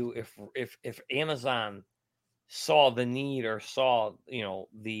value if Amazon saw the need or saw,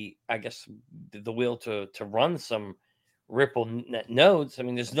 the will to run some Ripple nodes. I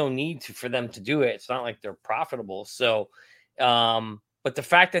mean, there's no need for them to do it. It's not like they're profitable. So, but the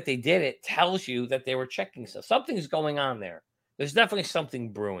fact that they did it tells you that they were checking stuff. Something's going on there. There's definitely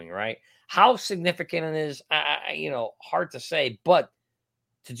something brewing, right? How significant it is, hard to say. But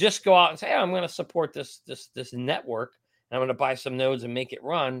to just go out and say, hey, I'm going to support this network and I'm going to buy some nodes and make it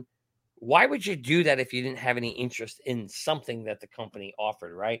run. Why would you do that if you didn't have any interest in something that the company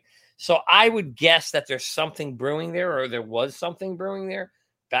offered, right? So I would guess that there's something brewing there, or there was something brewing there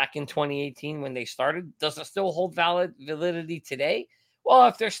back in 2018 when they started. Does it still hold validity today? Well,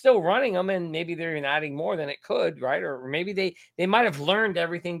 if they're still running them and maybe they're even adding more than it could, right? Or maybe they might have learned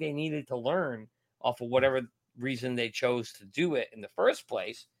everything they needed to learn off of whatever reason they chose to do it in the first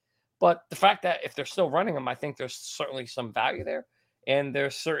place. But the fact that if they're still running them, I think there's certainly some value there. And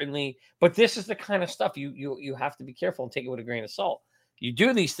there's certainly, but this is the kind of stuff you have to be careful and take it with a grain of salt. You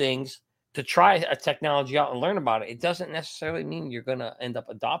do these things to try a technology out and learn about it. It doesn't necessarily mean you're going to end up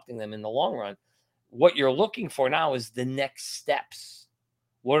adopting them in the long run. What you're looking for now is the next steps.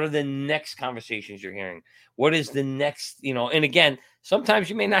 What are the next conversations you're hearing? What is the next, and again, sometimes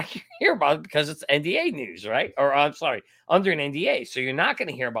you may not hear about it because it's NDA news, right? Or I'm sorry, under an NDA. So you're not going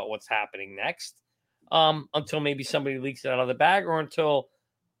to hear about what's happening next until maybe somebody leaks it out of the bag, or until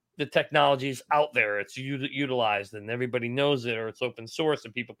the technology is out there, it's utilized and everybody knows it, or it's open source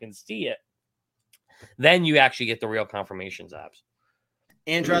and people can see it. Then you actually get the real confirmations, Abs.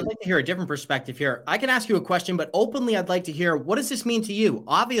 Andrew, I'd like to hear a different perspective here. I can ask you a question, but openly, I'd like to hear, what does this mean to you?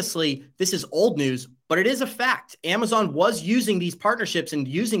 Obviously, this is old news, but it is a fact. Amazon was using these partnerships and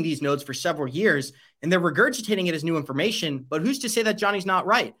using these nodes for several years, and they're regurgitating it as new information. But who's to say that Johnny's not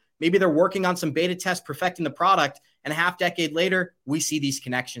right? Maybe they're working on some beta tests, perfecting the product, and a half decade later, we see these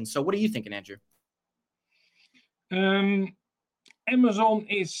connections. So what are you thinking, Andrew? Amazon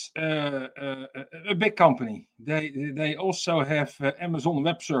is a big company. They also have Amazon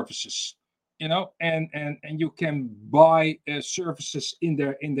Web Services, and you can buy services in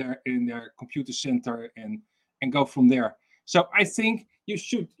their computer center and go from there. So I think you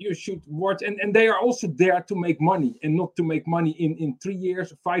should watch, and they are also there to make money, and not to make money in 3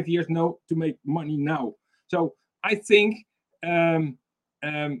 years, 5 years. No, to make money now. So I think what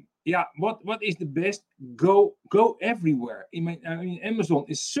is the best? Go everywhere. I mean, Amazon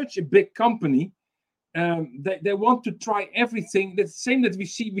is such a big company They want to try everything. That's the same that we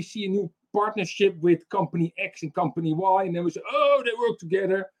see a new partnership with company X and company Y, and then we say, oh, they work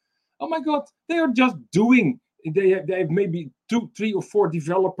together. Oh my God, they are just doing. They have maybe 2, 3, or 4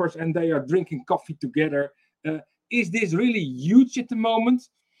 developers, and they are drinking coffee together. Is this really huge at the moment?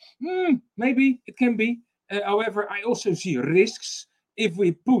 Maybe it can be. However, I also see risks if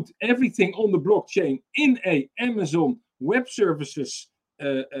we put everything on the blockchain in a Amazon Web Services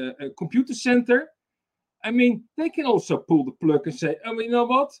computer center. I mean, they can also pull the plug and say, "Oh, you know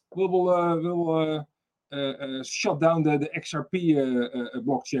what? We'll shut down the XRP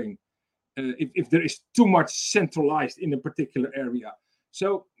blockchain if there is too much centralized in a particular area."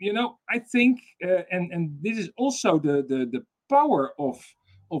 So I think, and this is also the power of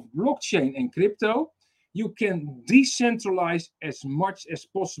blockchain and crypto. You can decentralize as much as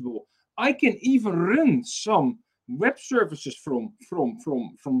possible. I can even run some web services from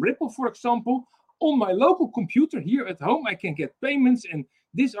Ripple, for example, on my local computer here at home. I can get payments, and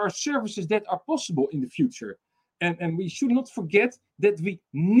these are services that are possible in the future. And we should not forget that we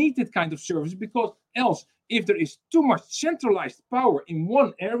need that kind of service, because else, if there is too much centralized power in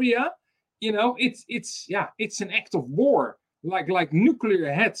one area, it's an act of war, like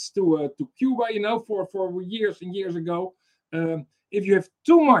nuclear heads to Cuba, for years and years ago. If you have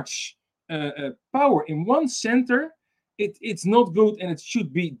too much power in one center, it's not good, and it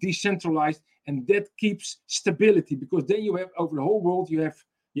should be decentralized, and that keeps stability, because then you have over the whole world, you have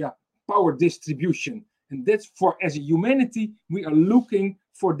power distribution. And that's as a humanity, we are looking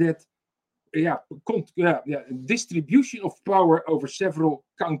for that distribution of power over several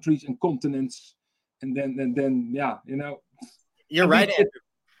countries and continents. And then You're right, Andrew.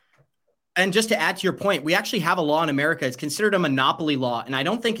 And just to add to your point, we actually have a law in America. It's considered a monopoly law. And I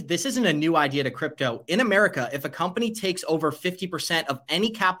don't think this isn't a new idea to crypto. In America, if a company takes over 50% of any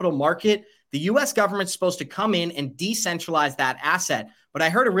capital market, the U.S. government's supposed to come in and decentralize that asset. But I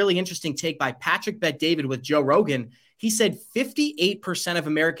heard a really interesting take by Patrick Bet-David with Joe Rogan. He said 58% of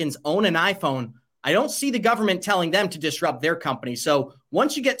Americans own an iPhone. I don't see the government telling them to disrupt their company. So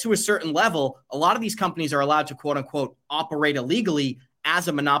once you get to a certain level, a lot of these companies are allowed to, quote unquote, operate illegally as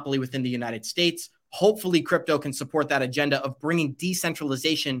a monopoly within the United States. Hopefully, crypto can support that agenda of bringing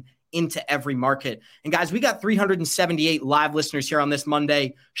decentralization into every market. And guys, we got 378 live listeners here on this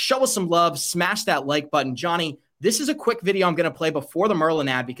Monday. Show us some love. Smash that like button. Johnny, this is a quick video I'm going to play before the Merlin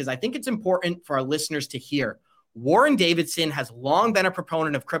ad, because I think it's important for our listeners to hear. Warren Davidson has long been a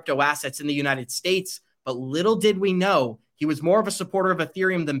proponent of crypto assets in the United States, but little did we know he was more of a supporter of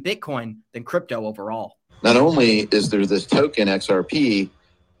Ethereum than Bitcoin than crypto overall. Not only is there this token XRP,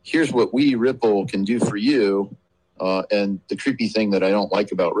 here's what we, Ripple, can do for you. And the creepy thing that I don't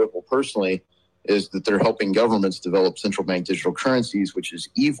like about Ripple personally is that they're helping governments develop central bank digital currencies, which is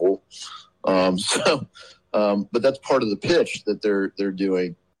evil. But that's part of the pitch that they're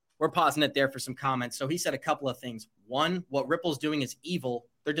doing. We're pausing it there for some comments. So he said a couple of things. One, what Ripple's doing is evil.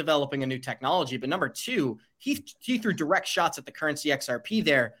 They're developing a new technology. But number two, he threw direct shots at the currency XRP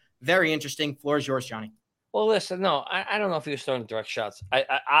there. Very interesting. Floor is yours, Johnny. Well, listen, no, I don't know if he was throwing direct shots. I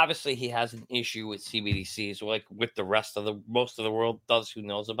obviously he has an issue with CBDCs, like with the rest of most of the world does, who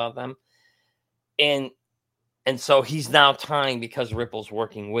knows about them. And so he's now tying, because Ripple's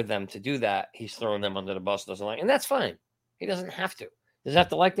working with them to do that, he's throwing them under the bus, doesn't like, and that's fine. He doesn't have to. He doesn't have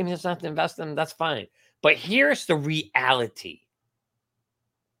to like them, he doesn't have to invest in them, that's fine. But here's the reality.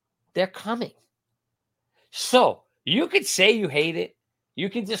 They're coming. So you could say you hate it. You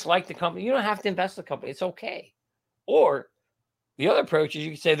can dislike the company. You don't have to invest in the company. It's okay. Or the other approach is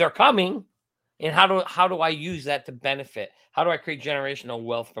you can say they're coming, and how do I use that to benefit? How do I create generational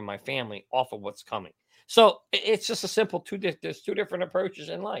wealth for my family off of what's coming? So it's just a simple there's two different approaches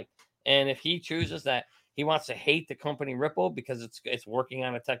in life. And if he chooses that he wants to hate the company Ripple because it's working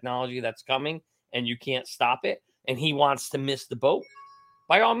on a technology that's coming and you can't stop it, and he wants to miss the boat,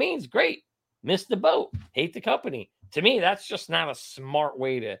 by all means, great. Miss the boat. Hate the company. To me, that's just not a smart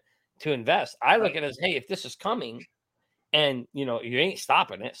way to invest. I look at it as, hey, if this is coming and, you ain't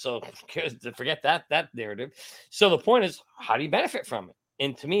stopping it, so forget that narrative. So the point is, how do you benefit from it?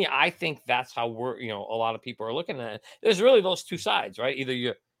 And to me, I think that's how a lot of people are looking at it. There's really those two sides, right? Either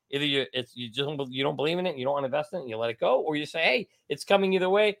you don't believe in it, you don't want to invest in it, and you let it go, or you say, hey, it's coming either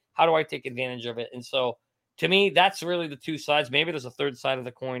way. How do I take advantage of it? And so to me, that's really the two sides. Maybe there's a third side of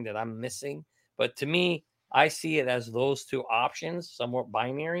the coin that I'm missing, but to me, I see it as those two options, somewhat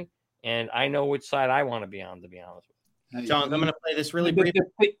binary, and I know which side I want to be on, to be honest with you. John, I'm going to play this really brief.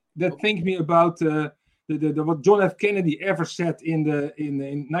 That thinks me about what John F. Kennedy ever said in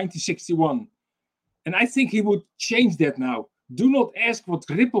 1961, and I think he would change that now. Do not ask what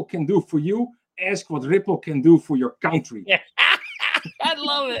Ripple can do for you. Ask what Ripple can do for your country. I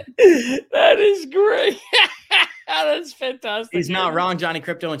love it. That is great. That's fantastic. He's not wrong, Johnny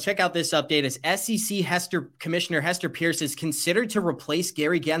Crypto. And check out this update as SEC Commissioner Hester Pierce is considered to replace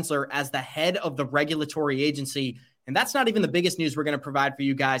Gary Gensler as the head of the regulatory agency. And that's not even the biggest news we're going to provide for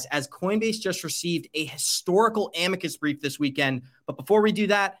you guys, as Coinbase just received a historical amicus brief this weekend. But before we do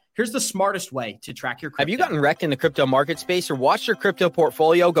that, here's the smartest way to track your crypto. Have you gotten wrecked in the crypto market space or watched your crypto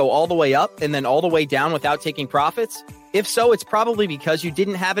portfolio go all the way up and then all the way down without taking profits? If so, it's probably because you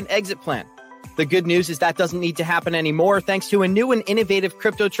didn't have an exit plan. The good news is that doesn't need to happen anymore thanks to a new and innovative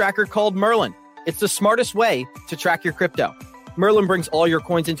crypto tracker called Merlin. It's the smartest way to track your crypto. Merlin brings all your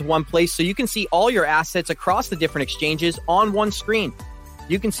coins into one place so you can see all your assets across the different exchanges on one screen.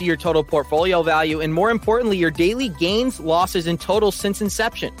 You can see your total portfolio value and, more importantly, your daily gains, losses, and totals since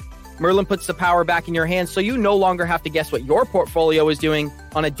inception. Merlin puts the power back in your hands so you no longer have to guess what your portfolio is doing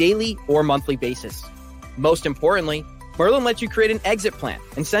on a daily or monthly basis. Most importantly, Merlin lets you create an exit plan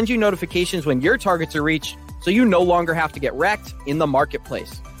and sends you notifications when your targets are reached so you no longer have to get wrecked in the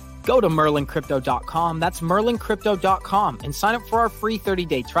marketplace. Go to merlincrypto.com, that's merlincrypto.com, and sign up for our free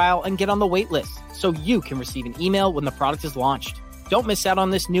 30-day trial and get on the wait list so you can receive an email when the product is launched. Don't miss out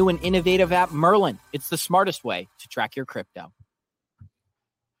on this new and innovative app, Merlin. It's the smartest way to track your crypto.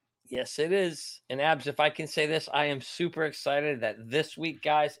 Yes, it is. And Abs, if I can say this, I am super excited that this week,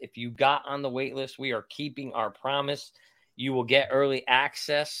 guys, if you got on the wait list, we are keeping our promise. You will get early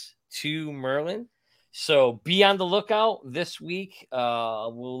access to Merlin. So be on the lookout this week.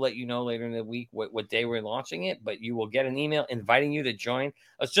 We'll let you know later in the week what day we're launching it, but you will get an email inviting you to join.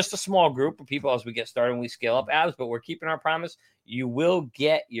 It's just a small group of people as we get started and we scale up, Abs, but we're keeping our promise. You will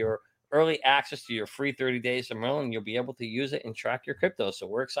get your early access to your free 30 days of Merlin. You'll be able to use it and track your crypto. So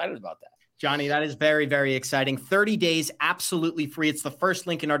we're excited about that. Johnny, that is very, very exciting. 30 days, absolutely free. It's the first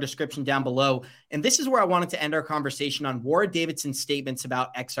link in our description down below. And this is where I wanted to end our conversation on Warren Davidson's statements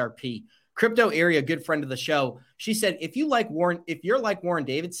about XRP. Crypto Area, good friend of the show, she said, if you're like Warren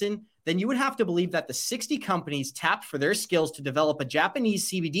Davidson, then you would have to believe that the 60 companies tapped for their skills to develop a Japanese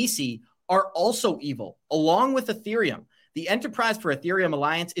CBDC are also evil, along with Ethereum. The Enterprise for Ethereum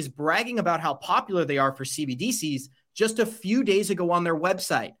Alliance is bragging about how popular they are for CBDCs just a few days ago on their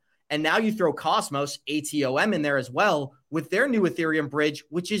website. And now you throw Cosmos, ATOM, in there as well with their new Ethereum bridge,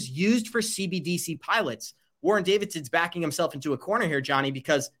 which is used for CBDC pilots. Warren Davidson's backing himself into a corner here, Johnny,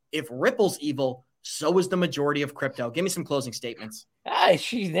 because if Ripple's evil, so is the majority of crypto. Give me some closing statements.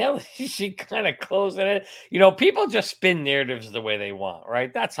 She kind of closed it. You know, people just spin narratives the way they want,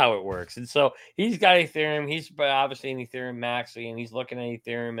 right? That's how it works. And so he's got Ethereum. He's obviously an Ethereum maxi, and he's looking at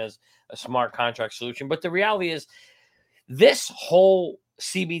Ethereum as a smart contract solution. But the reality is this whole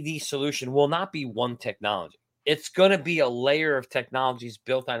CBD solution will not be one technology. It's going to be a layer of technologies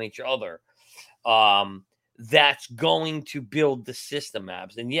built on each other. That's going to build the system,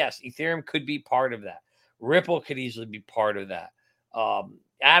 Abs. And yes, Ethereum could be part of that. Ripple could easily be part of that.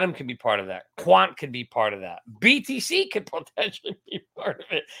 Atom could be part of that. Quant could be part of that. BTC could potentially be part of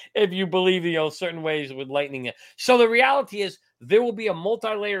it if you believe, certain ways with Lightning. So the reality is there will be a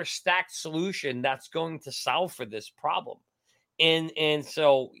multi-layer stacked solution that's going to solve for this problem. And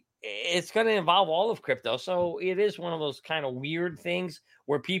so it's going to involve all of crypto. So it is one of those kind of weird things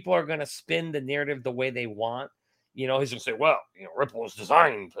where people are going to spin the narrative the way they want. He's going to say, well, Ripple is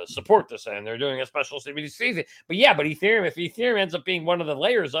designed to support this and they're doing a special CBDC thing. But Ethereum, if Ethereum ends up being one of the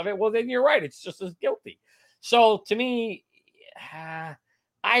layers of it, well, then you're right. It's just as guilty. So to me, I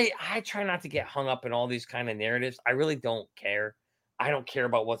try not to get hung up in all these kind of narratives. I really don't care. I don't care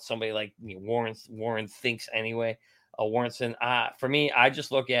about what somebody like Warren thinks anyway. Warrenson. For me, I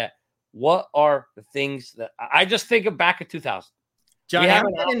just look at what are the things that I just think of back at 2000. Johnny, I'm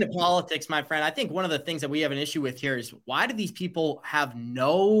not into politics, my friend. I think one of the things that we have an issue with here is why do these people have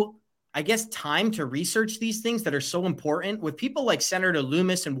no, time to research these things that are so important with people like Senator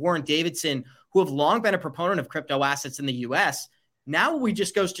Loomis and Warren Davidson, who have long been a proponent of crypto assets in the U.S. Now we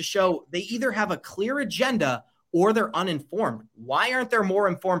just goes to show they either have a clear agenda or they're uninformed. Why aren't there more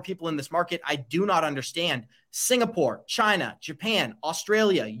informed people in this market? I do not understand. Singapore, China, Japan,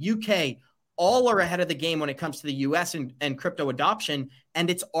 Australia, UK, all are ahead of the game when it comes to the US and crypto adoption. And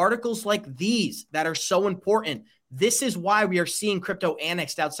it's articles like these that are so important. This is why we are seeing crypto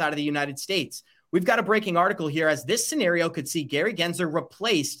annexed outside of the United States. We've got a breaking article here as this scenario could see Gary Gensler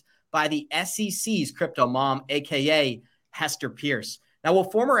replaced by the SEC's crypto mom, AKA Hester Pierce. Now,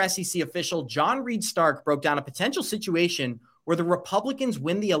 a former SEC official, John Reed Stark, broke down a potential situation where the Republicans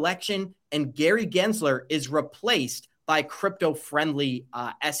win the election and Gary Gensler is replaced by crypto-friendly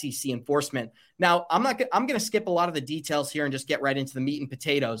SEC enforcement. Now, I'm going to skip a lot of the details here and just get right into the meat and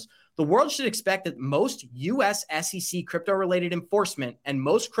potatoes. The world should expect that most U.S. SEC crypto-related enforcement and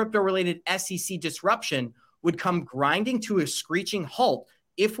most crypto-related SEC disruption would come grinding to a screeching halt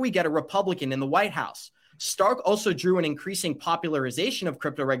if we get a Republican in the White House. Stark also drew an increasing popularization of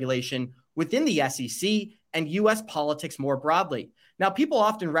crypto regulation within the SEC and U.S. politics more broadly. Now, people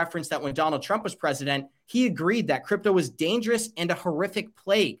often reference that when Donald Trump was president, he agreed that crypto was dangerous and a horrific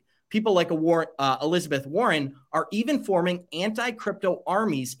plague. People like Elizabeth Warren are even forming anti-crypto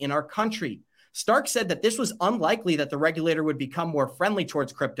armies in our country. Stark said that this was unlikely that the regulator would become more friendly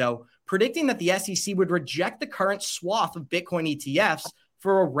towards crypto, predicting that the SEC would reject the current swath of Bitcoin ETFs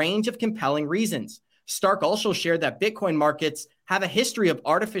for a range of compelling reasons. Stark also shared that Bitcoin markets have a history of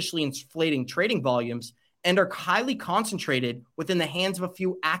artificially inflating trading volumes and are highly concentrated within the hands of a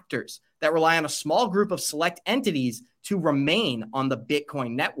few actors that rely on a small group of select entities to remain on the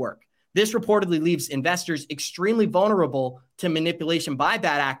Bitcoin network. This reportedly leaves investors extremely vulnerable to manipulation by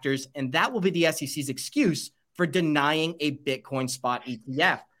bad actors, and that will be the SEC's excuse for denying a Bitcoin spot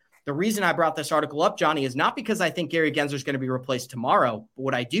ETF. The reason I brought this article up, Johnny, is not because I think Gary Gensler is going to be replaced tomorrow, but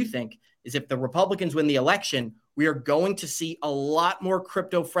what I do think is if the Republicans win the election, we are going to see a lot more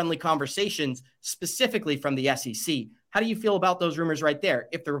crypto-friendly conversations, specifically from the SEC. How do you feel about those rumors right there?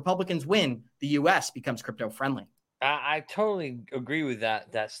 If the Republicans win, the U.S. becomes crypto-friendly. I totally agree with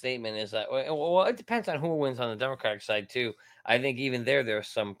that statement. Is that, well, it depends on who wins on the Democratic side, too. I think even there are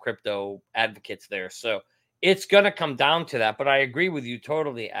some crypto advocates there. So it's going to come down to that. But I agree with you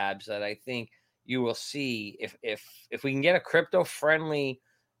totally, Abs, that I think you will see if we can get a crypto-friendly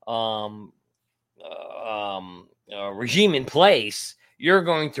regime in place, you're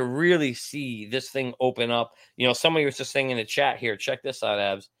going to really see this thing open up. You know, somebody was just saying in the chat here, check this out,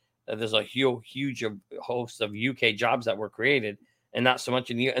 Abs, that there's a huge host of UK jobs that were created and not so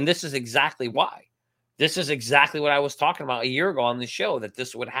much in the U.S. And this is exactly why. This is exactly what I was talking about a year ago on the show, that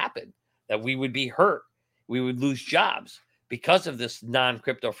this would happen, that we would be hurt. We would lose jobs because of this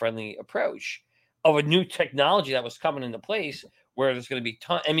non-crypto friendly approach of a new technology that was coming into place, where there's going to be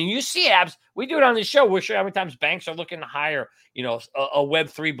I mean, you see, Abs, we do it on the show. We're sure how many times banks are looking to hire, you know, a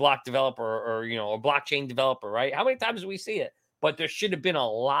Web3 block developer or, you know, a blockchain developer, right? How many times do we see it? But there should have been a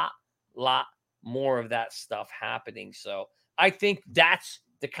lot more of that stuff happening. So I think that's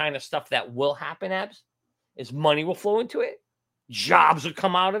the kind of stuff that will happen, Abs, is money will flow into it. Jobs will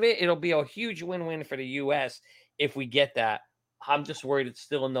come out of it. It'll be a huge win-win for the U.S. if we get that. I'm just worried it's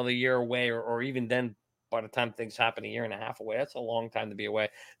still another year away, or even then, by the time things happen, a year and a half away. That's a long time to be away.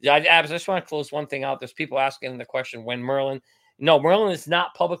 Abs, I just want to close one thing out. There's people asking the question, when Merlin? No, Merlin is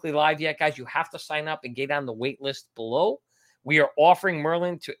not publicly live yet, guys. You have to sign up and get on the wait list below. We are offering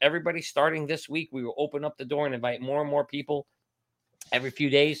Merlin to everybody starting this week. We will open up the door and invite more and more people every few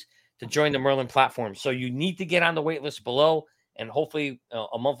days to join the Merlin platform. So you need to get on the wait list below. And hopefully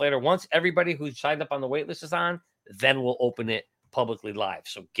a month later, once everybody who signed up on the wait list is on, then we'll open it publicly live.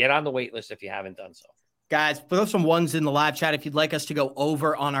 So get on the wait list if you haven't done so. Guys, throw some ones in the live chat if you'd like us to go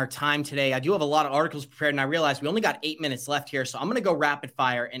over on our time today. I do have a lot of articles prepared, and I realize we only got 8 minutes left here, so I'm going to go rapid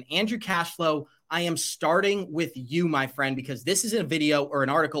fire. And Andrew Cashflow, I am starting with you, my friend, because this is a video or an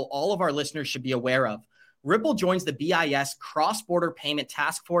article all of our listeners should be aware of. Ripple joins the BIS Cross-Border Payment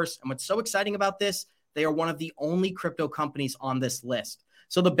Task Force, and what's so exciting about this, they are one of the only crypto companies on this list.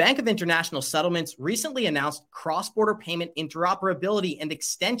 So the Bank of International Settlements recently announced Cross-Border Payment Interoperability and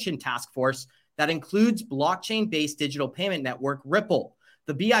Extension Task Force that includes blockchain-based digital payment network Ripple.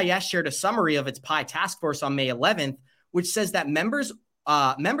 The BIS shared a summary of its PI task force on May 11th, which says that members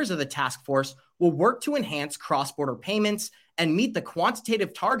of the task force will work to enhance cross-border payments and meet the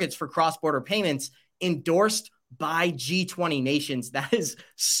quantitative targets for cross-border payments endorsed by G20 nations. That is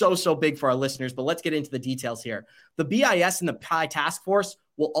so big for our listeners, but let's get into the details here. The BIS and the PI task force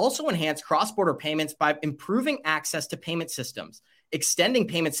will also enhance cross-border payments by improving access to payment systems, extending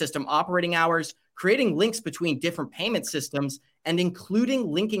payment system operating hours, creating links between different payment systems, and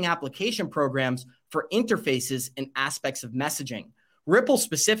including linking application programs for interfaces and aspects of messaging. Ripple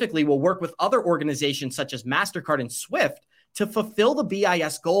specifically will work with other organizations such as MasterCard and SWIFT to fulfill the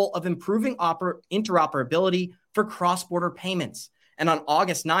BIS goal of improving interoperability for cross-border payments. And on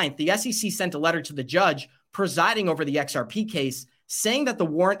August 9th, the SEC sent a letter to the judge presiding over the XRP case, saying that the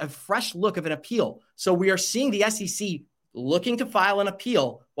warrant a fresh look of an appeal. So we are seeing the SEC looking to file an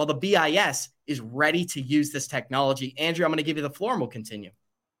appeal while the BIS is ready to use this technology. Andrew, I'm going to give you the floor and we'll continue.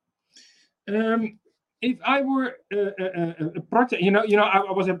 If I were a project,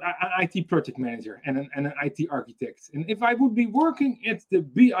 I was an IT project manager and an IT architect. And if I would be working at the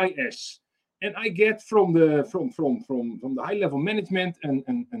BIS and I get from the high level management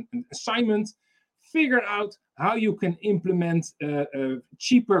an assignment, figure out how you can implement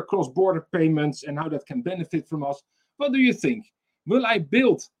cheaper cross-border payments and how that can benefit from us. What do you think? Will I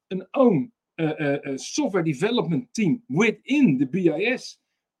build an own software development team within the BIS?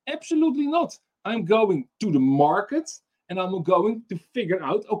 Absolutely not. I'm going to the market and I'm going to figure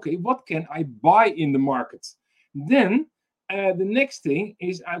out, okay, what can I buy in the market? Then the next thing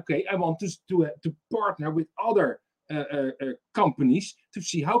is, okay, I want to partner with other companies to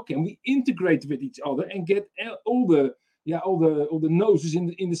see how can we integrate with each other and get all the noses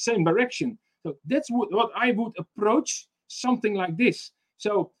in the same direction. So that's what I would approach something like this.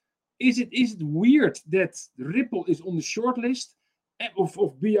 So is it weird that Ripple is on the short list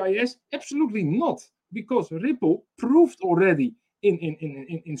of BIS? Absolutely not, because Ripple proved already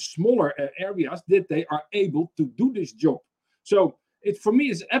in smaller areas that they are able to do this job. So it for me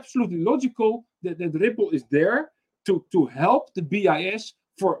is absolutely logical that Ripple is there to help the BIS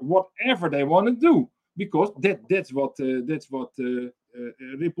for whatever they want to do, because that's what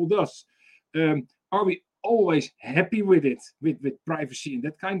Ripple does. Are we always happy with it, with privacy and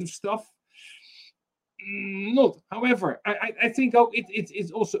that kind of stuff? Not. However, I think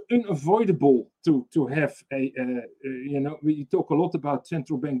it's also unavoidable to have we talk a lot about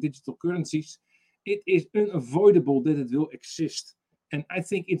central bank digital currencies. It is unavoidable that it will exist. And I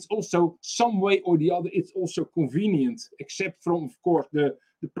think it's also some way or the other, it's also convenient, except from, of course, the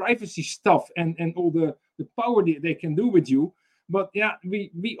privacy stuff and all the power they can do with you. But yeah,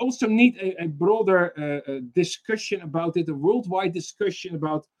 we also need a broader discussion about it, a worldwide discussion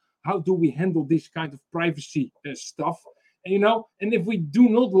about how do we handle this kind of privacy stuff. And, and if we do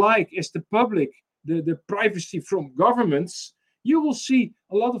not like, as the public, the privacy from governments, you will see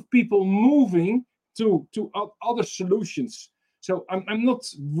a lot of people moving to other solutions. So I'm not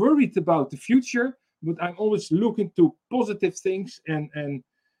worried about the future, but I'm always looking to positive things. And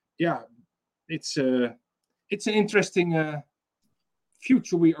yeah, it's an interesting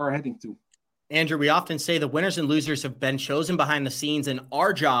future we are heading to. Andrew, we often say the winners and losers have been chosen behind the scenes, and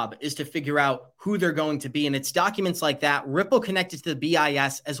our job is to figure out who they're going to be. And it's documents like that, Ripple connected to the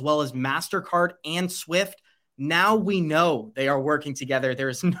BIS, as well as MasterCard and SWIFT. Now we know they are working together. There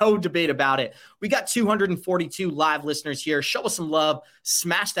is no debate about it. We got 242 live listeners here. Show us some love.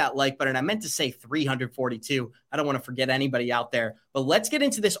 Smash that like button. I meant to say 342. I don't want to forget anybody out there. But let's get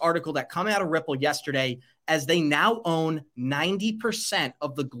into this article that came out of Ripple yesterday, as they now own 90%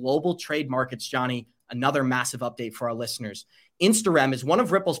 of the global trade markets, Johnny. Another massive update for our listeners. Instarem is one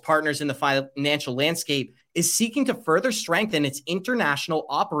of Ripple's partners in the financial landscape, is seeking to further strengthen its international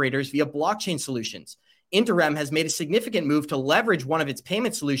operators via blockchain solutions. Instarem has made a significant move to leverage one of its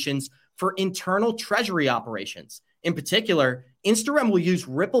payment solutions for internal treasury operations. In particular, Instarem will use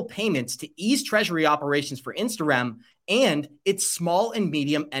Ripple payments to ease treasury operations for Instarem and its small and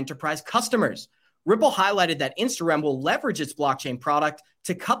medium enterprise customers. Ripple highlighted that Instarem will leverage its blockchain product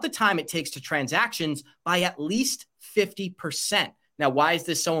to cut the time it takes to transactions by at least 50%. Now, why is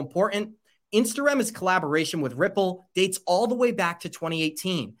this so important? Instarem's collaboration with Ripple dates all the way back to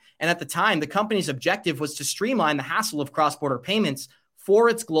 2018. And at the time, the company's objective was to streamline the hassle of cross-border payments for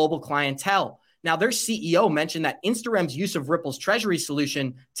its global clientele. Now, their CEO mentioned that Instarem's use of Ripple's treasury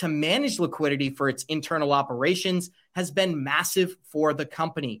solution to manage liquidity for its internal operations has been massive for the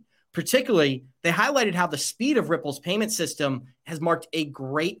company. Particularly, they highlighted how the speed of Ripple's payment system has marked a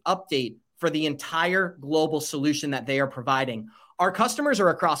great update for the entire global solution that they are providing. Our customers are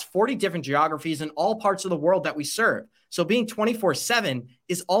across 40 different geographies in all parts of the world that we serve. So being 24/7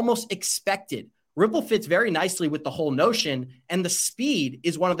 is almost expected. Ripple fits very nicely with the whole notion, and the speed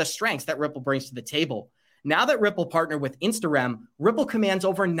is one of the strengths that Ripple brings to the table. Now that Ripple partnered with Instarem, Ripple commands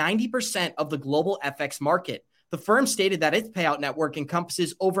over 90% of the global FX market. The firm stated that its payout network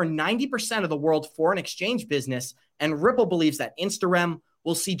encompasses over 90% of the world's foreign exchange business, and Ripple believes that Instarem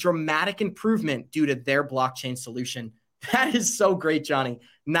will see dramatic improvement due to their blockchain solution. That is so great, Johnny.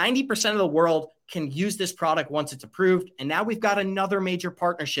 90% of the world can use this product once it's approved, and now we've got another major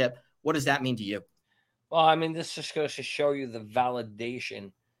partnership. What does that mean to you? Well, I mean, this just goes to show you the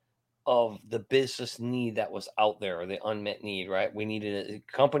validation of the business need that was out there, or the unmet need, right?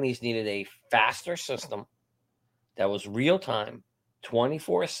 Companies needed a faster system that was real time,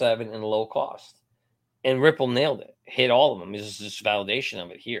 24/7, and low cost. And Ripple nailed it, hit all of them. This is just validation of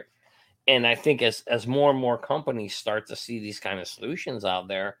it here. And I think as more and more companies start to see these kind of solutions out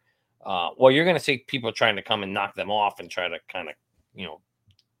there, you're going to see people trying to come and knock them off and try to kind of,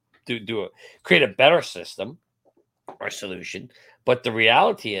 create a better system or solution. But the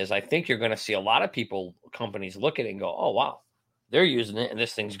reality is, I think you're going to see a lot of companies look at it and go, oh, wow, they're using it and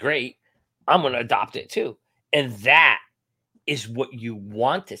this thing's great. I'm going to adopt it too. And that is what you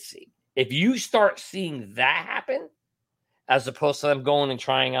want to see. If you start seeing that happen, as opposed to them going and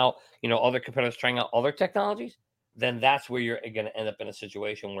trying out, other competitors trying out other technologies, then that's where you're going to end up in a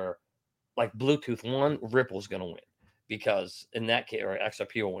situation where, like Bluetooth 1, Ripple's going to win, because in that case, or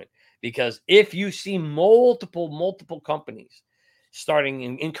XRP will win. Because if you see multiple companies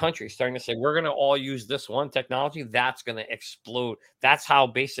starting in countries starting to say, we're going to all use this one technology, that's going to explode. That's how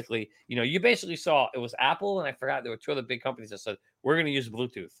basically, you basically saw it was Apple, and I forgot there were two other big companies that said, we're going to use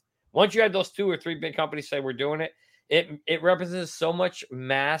Bluetooth. Once you had those 2 or 3 big companies say we're doing it, it represents so much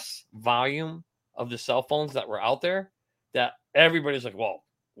mass volume of the cell phones that were out there that everybody's like, well,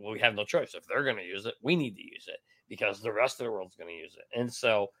 we have no choice. If they're going to use it, we need to use it because the rest of the world's going to use it. And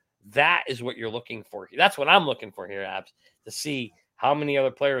so that is what you're looking for. That's what I'm looking for here, Abs, to see how many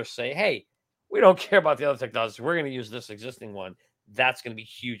other players say, hey, we don't care about the other technologies. We're going to use this existing one. That's going to be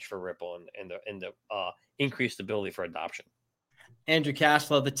huge for Ripple and the increased ability for adoption. Andrew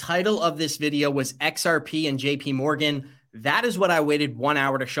Cashflow, the title of this video was XRP and JP Morgan. That is what I waited 1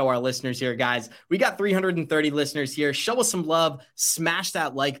 hour to show our listeners here, guys. We got 330 listeners here. Show us some love. Smash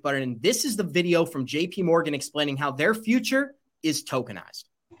that like button. And this is the video from JP Morgan explaining how their future is tokenized.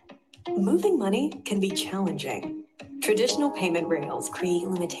 Moving money can be challenging. Traditional payment rails create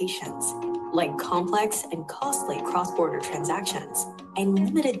limitations, like complex and costly cross-border transactions and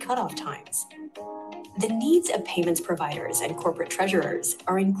limited cutoff times. The needs of payments providers and corporate treasurers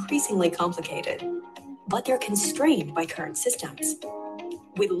are increasingly complicated, but they're constrained by current systems,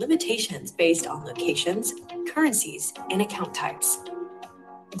 with limitations based on locations, currencies, and account types.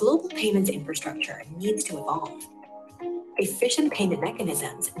 Global payments infrastructure needs to evolve. Efficient payment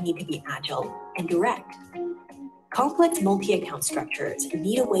mechanisms need to be agile and direct. Complex multi-account structures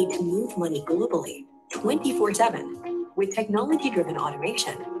need a way to move money globally 24/7 with technology-driven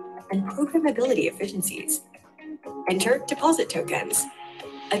automation and programmability efficiencies. Enter deposit tokens,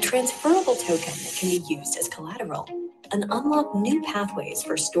 a transferable token that can be used as collateral and unlock new pathways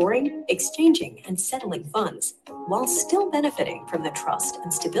for storing, exchanging, and settling funds while still benefiting from the trust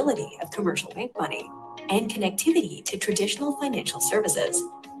and stability of commercial bank money and connectivity to traditional financial services.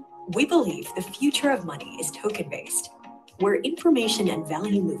 We believe the future of money is token-based, where information and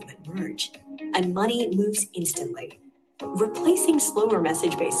value movement merge and money moves instantly, replacing slower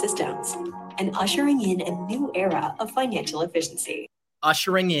message-based systems and ushering in a new era of financial efficiency.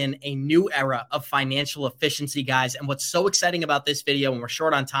 Ushering in a new era of financial efficiency, guys. And what's so exciting about this video, and we're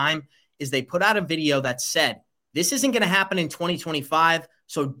short on time, is they put out a video that said, this isn't going to happen in 2025,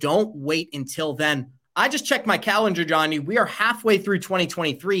 so don't wait until then. I just checked my calendar, Johnny. We are halfway through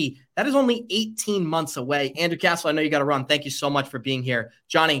 2023. That is only 18 months away. Andrew Castle, I know you got to run. Thank you so much for being here.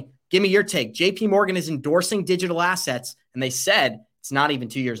 Johnny, give me your take. JP Morgan is endorsing digital assets, and they said it's not even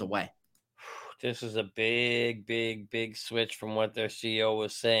 2 years away. This is a big switch from what their CEO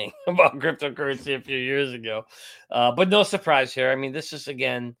was saying about cryptocurrency a few years ago. But no surprise here. I mean, this is,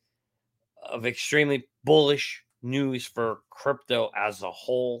 again, of extremely bullish news for crypto as a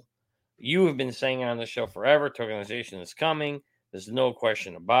whole. You have been saying on the show forever, tokenization is coming. There's no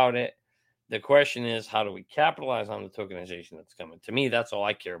question about it. The question is, how do we capitalize on the tokenization that's coming? To me, that's all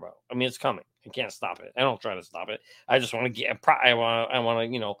I care about. I mean, it's coming. I can't stop it. I don't try to stop it. I just want to get. I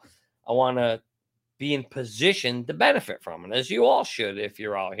want to be in position to benefit from it, as you all should if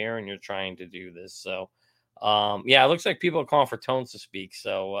you're out here and you're trying to do this. So, it looks like people are calling for Tones to speak.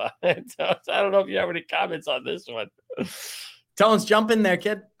 So, I don't know if you have any comments on this one. Tones, jump in there,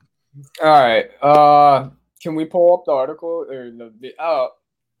 kid. All right. Can we pull up the article or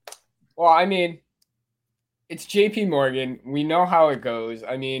well, I mean, it's JP Morgan. We know how it goes.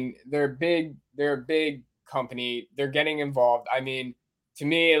 I mean, they're a big company. They're getting involved. I mean, to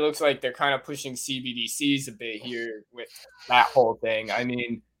me, it looks like they're kind of pushing CBDCs a bit here with that whole thing. I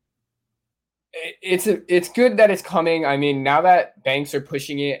mean, it's good that it's coming. I mean, now that banks are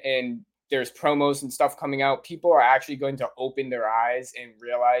pushing it and there's promos and stuff coming out, people are actually going to open their eyes and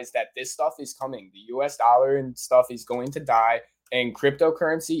realize that this stuff is coming. The US dollar and stuff is going to die, and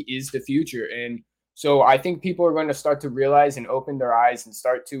cryptocurrency is the future. And so I think people are going to start to realize and open their eyes and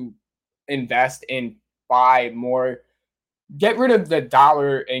start to invest and buy more, get rid of the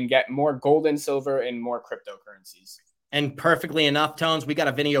dollar and get more gold and silver and more cryptocurrencies. And perfectly enough, Tones, we got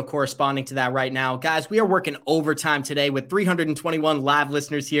a video corresponding to that right now. Guys, we are working overtime today with 321 live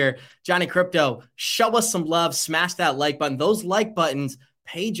listeners here. Johnny Crypto, show us some love. Smash that like button. Those like buttons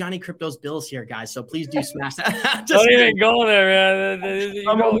pay Johnny Crypto's bills here, guys. So please do smash that. Don't even go there, man.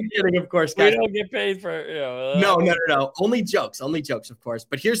 I'm only kidding, of course, guys. We don't get paid for No. Only jokes, of course.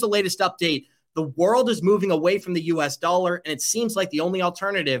 But here's the latest update. The world is moving away from the US dollar, and it seems like the only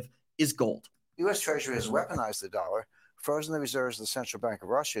alternative is gold. U.S. Treasury has weaponized the dollar, frozen the reserves of the Central Bank of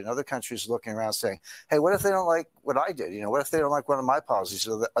Russia, and other countries looking around saying, hey, what if they don't like what I did? What if they don't like one of my policies?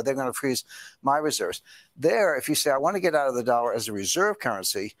 Are they going to freeze my reserves? There, if you say, I want to get out of the dollar as a reserve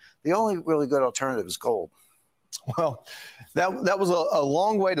currency, the only really good alternative is gold. Well, that was a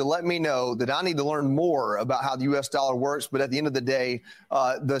long way to let me know that I need to learn more about how the U.S. dollar works. But at the end of the day,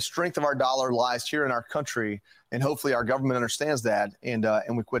 the strength of our dollar lies here in our country. And hopefully our government understands that and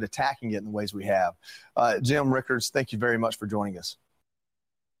we quit attacking it in the ways we have. Jim Rickards, thank you very much for joining us.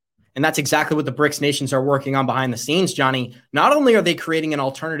 And that's exactly what the BRICS nations are working on behind the scenes, Johnny. Not only are they creating an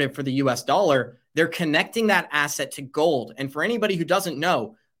alternative for the U.S. dollar, they're connecting that asset to gold. And for anybody who doesn't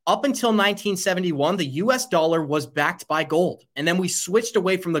know, up until 1971, the U.S. dollar was backed by gold. And then we switched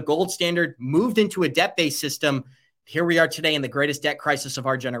away from the gold standard, moved into a debt-based system. Here we are today in the greatest debt crisis of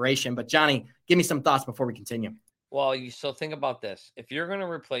our generation. But Johnny, give me some thoughts before we continue. Well, so think about this. If you're going to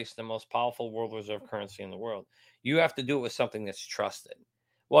replace the most powerful world reserve currency in the world, you have to do it with something that's trusted.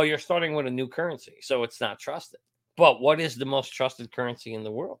 Well, you're starting with a new currency, so it's not trusted. But what is the most trusted currency in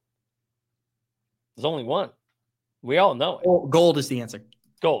the world? There's only one. We all know it. Well, gold is the answer.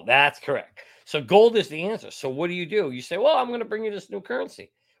 Gold, that's correct. So gold is the answer. So what do? You say, well, I'm going to bring you this new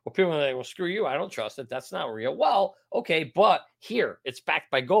currency. Well, people are like, well, screw you. I don't trust it. That's not real. Well, okay, but here, it's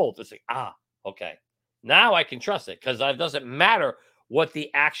backed by gold. It's like, okay. Now I can trust it because it doesn't matter what the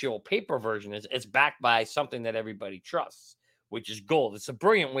actual paper version is. It's backed by something that everybody trusts, which is gold. It's a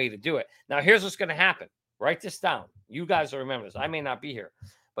brilliant way to do it. Now, here's what's going to happen. Write this down. You guys will remember this. I may not be here.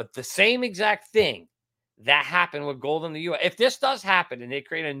 But the same exact thing that happened with gold in the U.S. If this does happen and they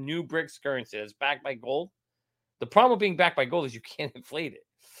create a new BRICS currency that's backed by gold, the problem with being backed by gold is you can't inflate it,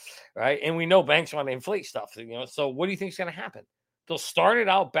 right? And we know banks want to inflate stuff. So what do you think is going to happen? They'll start it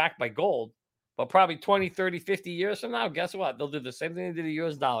out backed by gold, but probably 20, 30, 50 years from now, guess what? They'll do the same thing they did the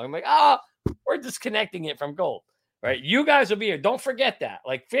U.S. dollar. I'm like, we're disconnecting it from gold, right? You guys will be here. Don't forget that.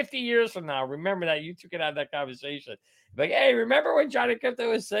 Like 50 years from now, remember that. You two can have that conversation. Like, hey, remember when Johnny Crypto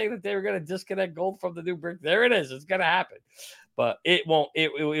was saying that they were going to disconnect gold from the new brick? There it is. It's going to happen. But it won't.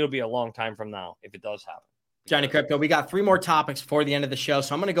 It'll be a long time from now if it does happen. Johnny Crypto, we got 3 more topics before the end of the show,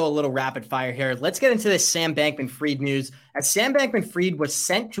 so I'm going to go a little rapid fire here. Let's get into this Sam Bankman-Fried news. As Sam Bankman-Fried was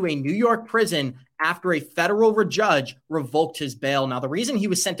sent to a New York prison after a federal judge revoked his bail. Now, the reason he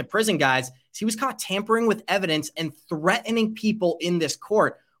was sent to prison, guys, is he was caught tampering with evidence and threatening people in this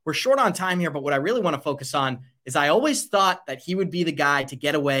court. We're short on time here, but what I really want to focus on is I always thought that he would be the guy to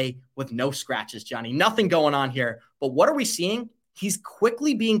get away with no scratches, Johnny. Nothing going on here. But what are we seeing? He's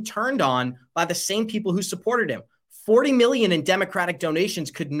quickly being turned on by the same people who supported him. $40 million in Democratic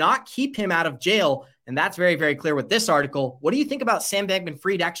donations could not keep him out of jail. And that's very, very clear with this article. What do you think about Sam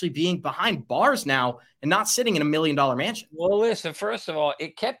Bankman-Fried actually being behind bars now and not sitting in $1 million mansion? Well, listen, first of all,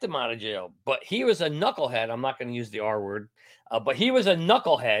 it kept him out of jail, but he was a knucklehead. I'm not going to use the R word, but he was a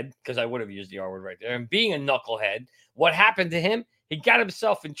knucklehead because I would have used the R word right there. And being a knucklehead, what happened to him? He got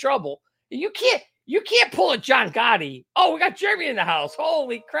himself in trouble. You can't pull a John Gotti. Oh, we got Jeremy in the house.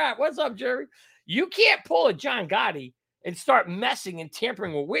 Holy crap. What's up, Jeremy? You can't pull a John Gotti and start messing and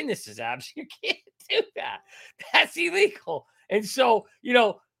tampering with witnesses, Abs. You can't do that. That's illegal. And so,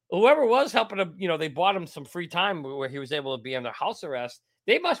 whoever was helping him, they bought him some free time where he was able to be under house arrest.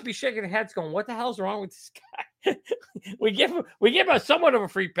 They must be shaking their heads going, what the hell's wrong with this guy? we give him somewhat of a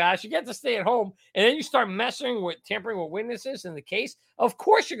free pass. You get to stay at home, and then you start tampering with witnesses in the case. Of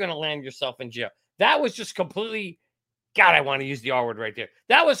course you're going to land yourself in jail. That was just completely, God, I want to use the R word right there.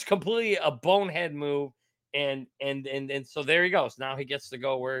 That was completely a bonehead move. And so there he goes. Now he gets to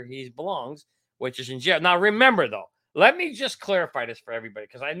go where he belongs, which is in jail. Now, remember, though, let me just clarify this for everybody,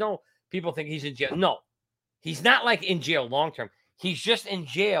 because I know people think he's in jail. No, he's not like in jail long term. He's just in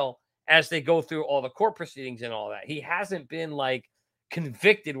jail as they go through all the court proceedings and all that. He hasn't been like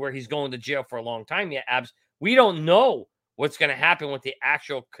convicted where he's going to jail for a long time yet, Abs. We don't know what's going to happen with the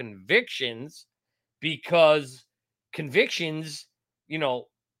actual convictions, because convictions,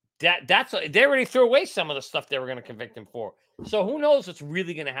 they already threw away some of the stuff they were going to convict him for. So who knows what's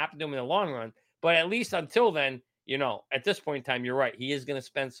really going to happen to him in the long run. But at least until then, at this point in time, you're right. He is going to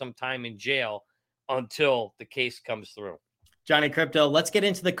spend some time in jail until the case comes through. Johnny Crypto, let's get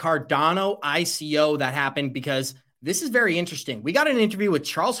into the Cardano ICO that happened, because this is very interesting. We got an interview with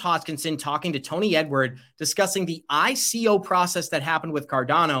Charles Hoskinson talking to Tony Edward, discussing the ICO process that happened with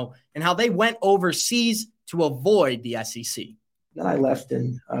Cardano and how they went overseas to avoid the SEC. Then I left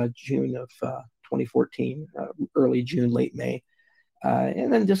in June of 2014, early June, late May,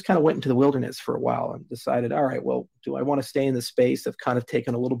 and then just kind of went into the wilderness for a while and decided, all right, well, do I want to stay in the space? I've kind of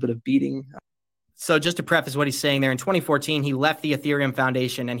taken a little bit of beating. So just to preface what he's saying there, in 2014, he left the Ethereum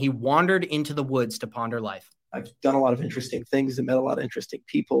Foundation and he wandered into the woods to ponder life. I've done a lot of interesting things and met a lot of interesting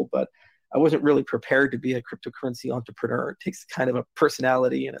people, but I wasn't really prepared to be a cryptocurrency entrepreneur. It takes kind of a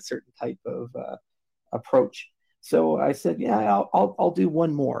personality and a certain type of approach. So I said, yeah, I'll do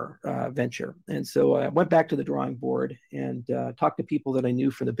one more venture. And so I went back to the drawing board and talked to people that I knew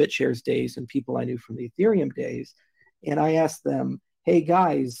from the BitShares days and people I knew from the Ethereum days. And I asked them, hey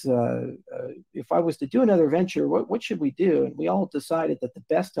guys, if I was to do another venture, what should we do? And we all decided that the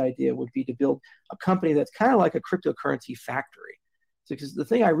best idea would be to build a company that's kind of like a cryptocurrency factory. So, because the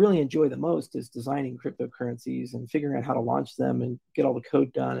thing I really enjoy the most is designing cryptocurrencies and figuring out how to launch them and get all the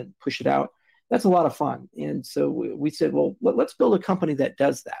code done and push it out. That's a lot of fun. And so we said, well, let's build a company that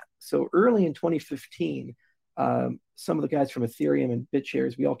does that. So early in 2015, some of the guys from Ethereum and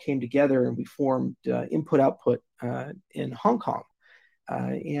BitShares, we all came together and we formed Input Output in Hong Kong.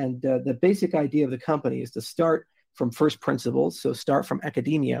 And the basic idea of the company is to start from first principles, so start from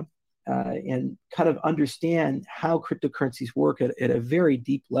academia and kind of understand how cryptocurrencies work at a very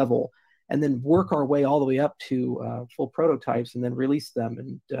deep level, and then work our way all the way up to full prototypes and then release them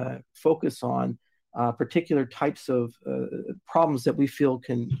and focus on particular types of problems that we feel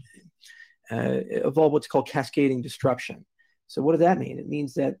can evolve what's called cascading disruption. So what does that mean? It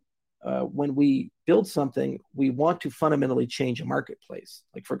means that when we build something, we want to fundamentally change a marketplace.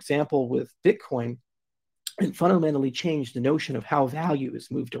 Like, for example, with Bitcoin, it fundamentally changed the notion of how value is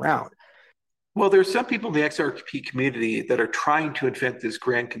moved around. Well, there's some people in the XRP community that are trying to invent this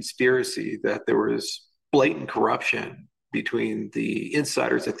grand conspiracy that there was blatant corruption between the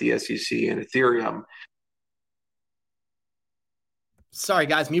insiders at the SEC and Ethereum. Sorry,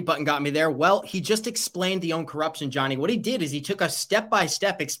 guys, mute button got me there. Well, he just explained the own corruption, Johnny. What he did is he took us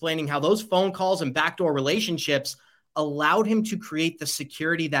step-by-step explaining how those phone calls and backdoor relationships allowed him to create the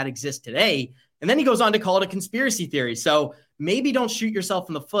security that exists today. And then he goes on to call it a conspiracy theory. So maybe don't shoot yourself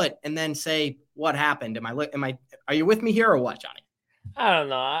in the foot and then say, what happened? Are you with me here or what, Johnny? I don't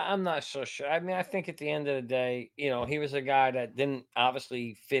know. I'm not so sure. I mean, I think at the end of the day, he was a guy that didn't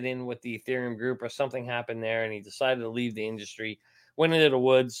obviously fit in with the Ethereum group, or something happened there and he decided to leave the industry, went into the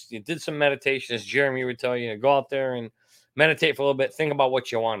woods, you did some meditation, as Jeremy would tell you, go out there and meditate for a little bit, think about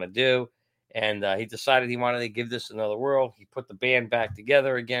what you want to do. And he decided he wanted to give this another whirl. He put the band back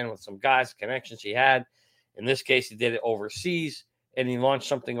together again with some guys, connections he had. In this case, he did it overseas, and he launched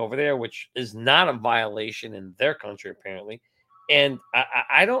something over there, which is not a violation in their country, apparently. And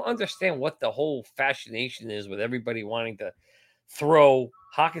I don't understand what the whole fascination is with everybody wanting to throw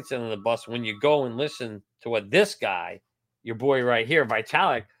Hawkinson under the bus when you go and listen to what this guy, your boy right here,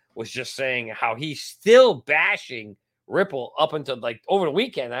 Vitalik, was just saying, how he's still bashing Ripple up until like over the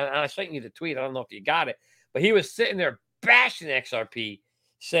weekend. I sent you the tweet. I don't know if you got it, but he was sitting there bashing XRP,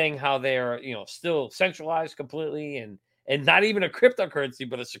 saying how they're still centralized completely and not even a cryptocurrency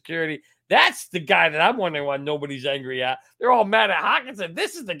but a security. That's the guy that I'm wondering why nobody's angry at. They're all mad at Hawkinson.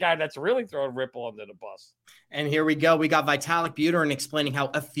 This is the guy that's really throwing Ripple under the bus. And here we go. We got Vitalik Buterin explaining how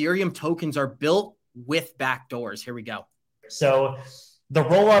Ethereum tokens are built with backdoors. Here we go. So the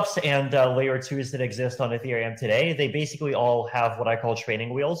rollups and layer 2s that exist on Ethereum today, they basically all have what I call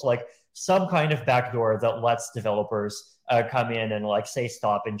training wheels, like some kind of backdoor that lets developers come in and like say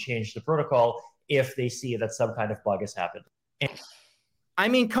stop and change the protocol if they see that some kind of bug has happened. I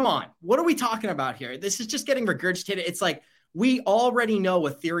mean, come on. What are we talking about here? This is just getting regurgitated. It's like we already know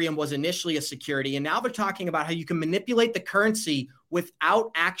Ethereum was initially a security, and now they're talking about how you can manipulate the currency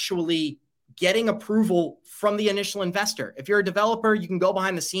without actually getting approval from the initial investor. If you're a developer, you can go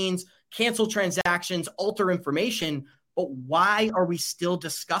behind the scenes, cancel transactions, alter information. But why are we still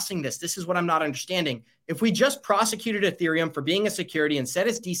discussing this? This is what I'm not understanding. If we just prosecuted Ethereum for being a security and said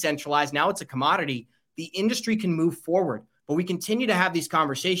it's decentralized, now it's a commodity, the industry can move forward. But we continue to have these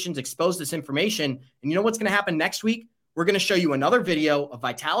conversations, expose this information. And you know what's going to happen next week? We're going to show you another video of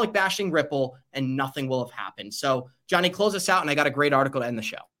Vitalik bashing Ripple and nothing will have happened. So Johnny, close us out. And I got a great article to end the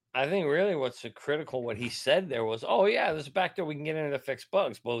show. I think really what's critical, what he said there was, oh, yeah, there's a backdoor we can get in there to fix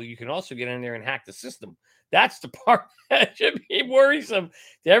bugs. Well, you can also get in there and hack the system. That's the part that should be worrisome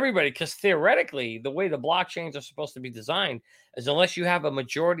to everybody, because theoretically, the way the blockchains are supposed to be designed is unless you have a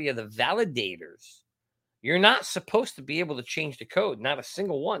majority of the validators, you're not supposed to be able to change the code, not a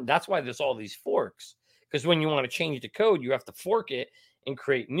single one. That's why there's all these forks, because when you want to change the code, you have to fork it and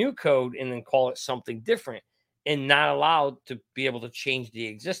create new code and then call it something different, and not allowed to be able to change the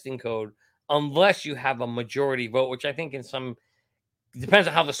existing code unless you have a majority vote, which I think in some depends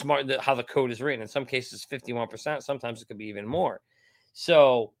on how the code is written. In some cases, 51%. Sometimes it could be even more.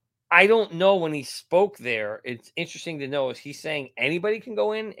 So I don't know when he spoke there. It's interesting to know, is he saying anybody can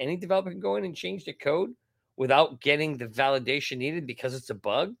go in, any developer can go in and change the code without getting the validation needed because it's a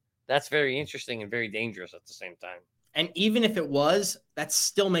bug? That's very interesting and very dangerous at the same time. And even if it was, that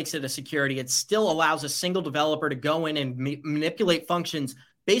still makes it a security. It still allows a single developer to go in and manipulate functions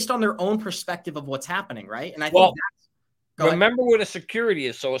based on their own perspective of what's happening, right? And I think remember what a security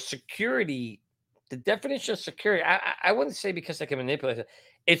is. So a security, the definition of security, I wouldn't say because they can manipulate it.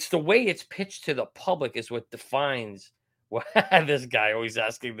 It's the way it's pitched to the public is what defines what this guy always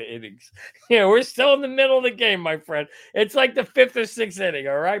asking the innings. Yeah, we're still in the middle of the game, my friend. It's like the 5th or 6th inning,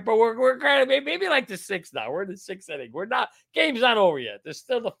 all right? But we're kind of maybe like the 6th now. We're in the 6th inning. We're not, game's not over yet. There's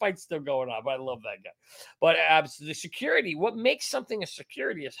still the fight's still going on. But I love that guy. But the security, what makes something a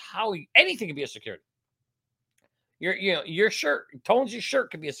security is how anything can be a security. Your shirt, Tones, your shirt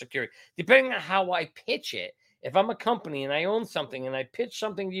could be a security. Depending on how I pitch it, if I'm a company and I own something and I pitch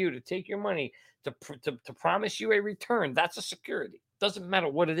something to you to take your money, to promise you a return, that's a security. Doesn't matter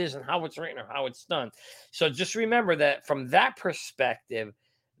what it is and how it's written or how it's done. So just remember that from that perspective,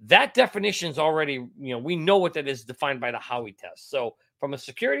 that definition is already, we know what that is defined by the Howey test. So from a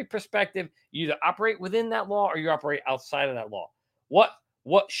security perspective, you either operate within that law or you operate outside of that law. What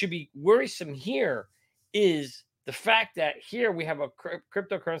should be worrisome here is the fact that here we have a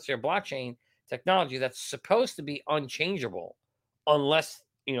cryptocurrency or blockchain technology that's supposed to be unchangeable unless,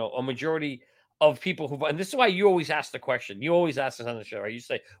 a majority of people who, and this is why you always ask the question. You always ask this on the show, right? You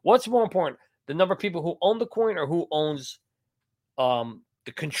say, what's more important, the number of people who own the coin or who owns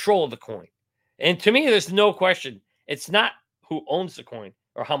the control of the coin? And to me, there's no question. It's not who owns the coin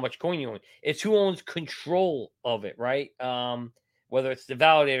or how much coin you own. It's who owns control of it, right? Whether it's the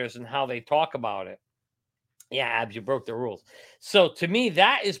validators and how they talk about it. Yeah, Abs, you broke the rules. So to me,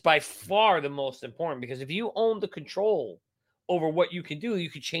 that is by far the most important, because if you own the control over what you can do, you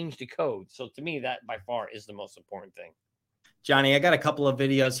can change the code. So to me, that by far is the most important thing. Johnny, I got a couple of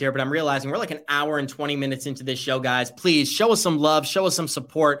videos here, but I'm realizing we're like an hour and 20 minutes into this show, guys. Please show us some love, show us some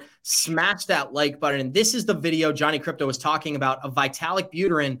support, smash that like button. And this is the video Johnny Crypto was talking about of Vitalik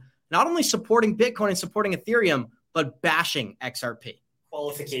Buterin not only supporting Bitcoin and supporting Ethereum, but bashing XRP.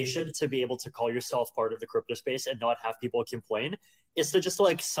 Qualification to be able to call yourself part of the crypto space and not have people complain is to just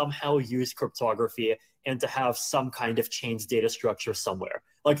somehow use cryptography and to have some kind of chain's data structure somewhere.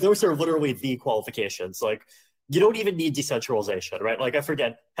 Those are literally the qualifications. You don't even need decentralization, right? I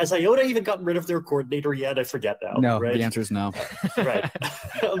forget, has IOTA even gotten rid of their coordinator yet? I forget now. No, right? The answer is no. Right.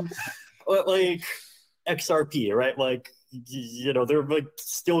 XRP, right? They're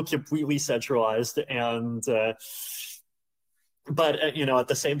still completely centralized, and but at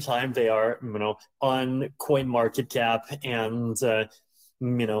the same time, they are on CoinMarketCap, and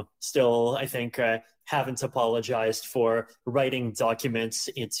still I think haven't apologized for writing documents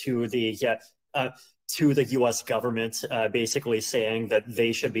into the to the U.S. government, basically saying that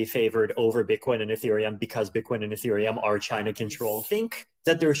they should be favored over Bitcoin and Ethereum because Bitcoin and Ethereum are China controlled. I think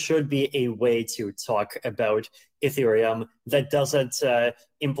that there should be a way to talk about Ethereum that doesn't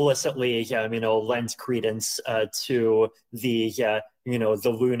implicitly, lend credence to the,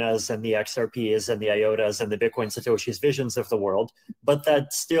 the Lunas and the XRPs and the IOTAs and the Bitcoin Satoshi's visions of the world, but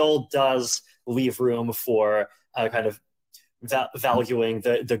that still does leave room for kind of valuing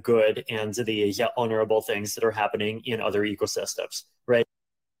the good and the honorable things that are happening in other ecosystems, right?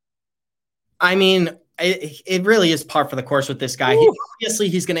 I mean, it really is par for the course with this guy. Obviously,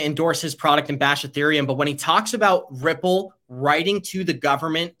 he's going to endorse his product and bash Ethereum, but when he talks about Ripple writing to the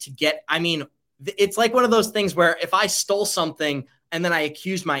government to get, it's like one of those things where if I stole something and then I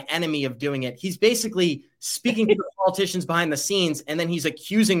accused my enemy of doing it, he's basically speaking to the politicians behind the scenes, and then he's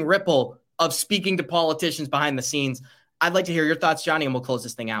accusing Ripple of speaking to politicians behind the scenes. I'd like to hear your thoughts, Johnny, and we'll close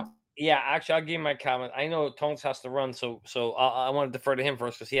this thing out. Yeah, actually, I'll give you my comment. I know Tones has to run, so I want to defer to him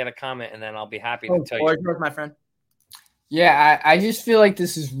first because he had a comment, and then I'll be happy to tell you. My friend. Yeah, I just feel like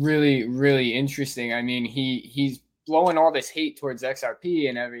this is really, really interesting. He's blowing all this hate towards XRP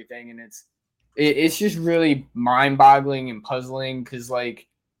and everything, and it's just really mind-boggling and puzzling because,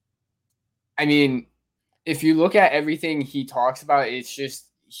 if you look at everything he talks about, it's just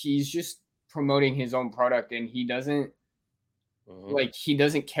he's just promoting his own product, and he doesn't. He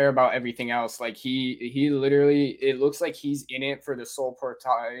doesn't care about everything else. He literally, it looks like he's in it for the sole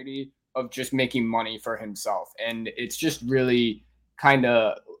propriety of just making money for himself. And it's just really kind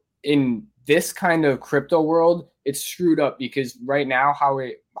of, in this kind of crypto world, it's screwed up because right now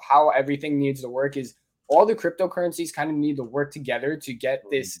how everything needs to work is all the cryptocurrencies kind of need to work together to get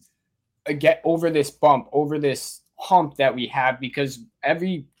over this bump, over this hump that we have, because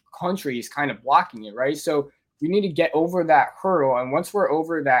every country is kind of blocking it, right? So We need to get over that hurdle. And once we're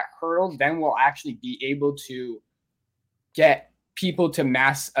over that hurdle, then we'll actually be able to get people to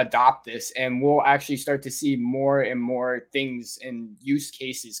mass adopt this. And we'll actually start to see more and more things and use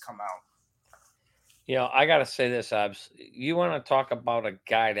cases come out. You know, I got to say this, Abs. You want to talk about a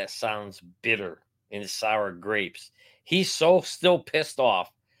guy that sounds bitter in sour grapes. He's so still pissed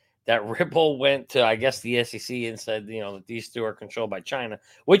off that Ripple went to, I guess, the SEC and said, you know, that these two are controlled by China,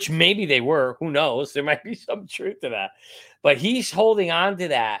 which maybe they were. Who knows? There might be some truth to that. But he's holding on to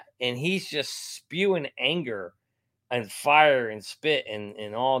that, and he's just spewing anger and fire and spit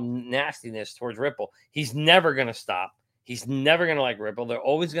and all nastiness towards Ripple. He's never going to stop. He's never going to like Ripple. They're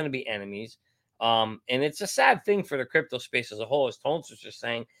always going to be enemies. And it's a sad thing for the crypto space as a whole, as Tones was just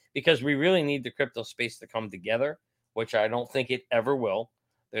saying, because we really need the crypto space to come together, which I don't think it ever will.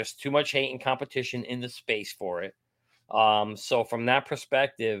 There's too much hate and competition in the space for it. So from that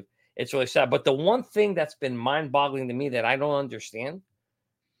perspective, it's really sad. But the one thing that's been mind-boggling to me that I don't understand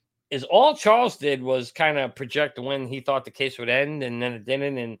is all Charles did was kind of project when he thought the case would end, and then it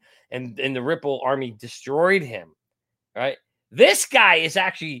didn't, and the Ripple army destroyed him, right? This guy is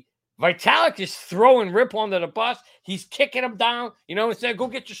actually... Vitalik is throwing Ripple under the bus. He's kicking him down. You know, instead, go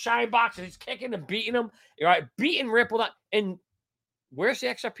get your shine box. And he's kicking and beating him. Right, beating Ripple down. And where's the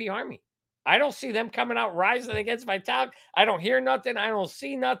XRP army? I don't see them coming out rising against Vitalik. I don't hear nothing. I don't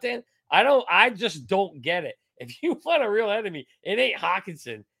see nothing. I just don't get it. If you want a real enemy, it ain't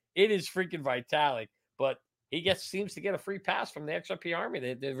Hawkinson. It is freaking Vitalik. But he seems to get a free pass from the XRP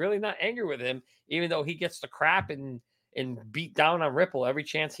army. They're really not angry with him, even though he gets the crap and beat down on Ripple every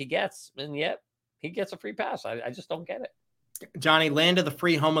chance he gets, and yet he gets a free pass. I just don't get it. Johnny, land of the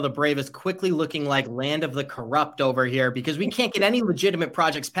free, home of the brave is quickly looking like land of the corrupt over here, because we can't get any legitimate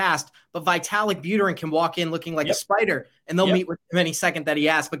projects passed, but Vitalik Buterin can walk in looking like a spider, and they'll meet with him any second that he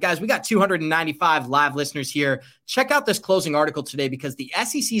asks. But guys, we got 295 live listeners here. Check out this closing article today, because the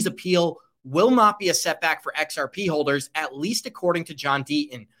SEC's appeal will not be a setback for XRP holders, at least according to John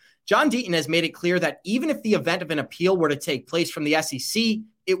Deaton. John Deaton has made it clear that even if the event of an appeal were to take place from the SEC,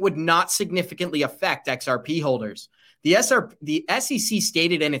 it would not significantly affect XRP holders. The SEC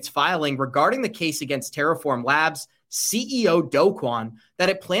stated in its filing regarding the case against Terraform Labs CEO Do Kwon that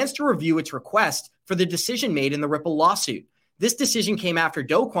it plans to review its request for the decision made in the Ripple lawsuit. This decision came after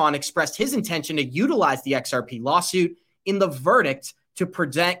Do Kwon expressed his intention to utilize the XRP lawsuit in the verdict to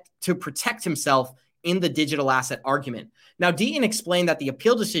protect himself in the digital asset argument. Now, Deaton explained that the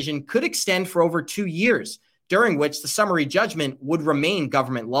appeal decision could extend for over 2 years, during which the summary judgment would remain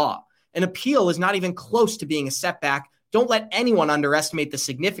government law. An appeal is not even close to being a setback. Don't let anyone underestimate the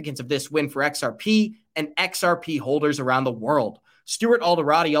significance of this win for XRP and XRP holders around the world. Stuart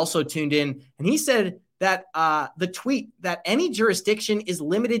Alderati also tuned in, and he said that the tweet that any jurisdiction is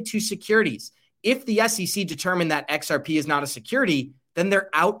limited to securities. If the SEC determined that XRP is not a security, then they're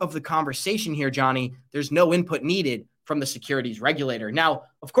out of the conversation here, Johnny. There's no input needed from the securities regulator. Now,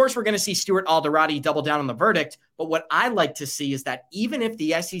 of course, we're going to see Stuart Alderati double down on the verdict, but what I like to see is that even if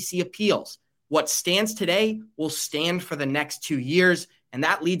the SEC appeals, what stands today will stand for the next 2 years, and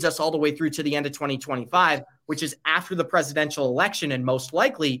that leads us all the way through to the end of 2025, which is after the presidential election and most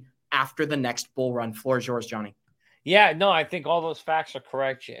likely after the next bull run. Floor is yours, Johnny. Yeah, no, I think all those facts are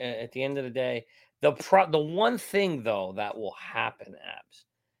correct. At the end of the day, the one thing, though, that will happen, Abs,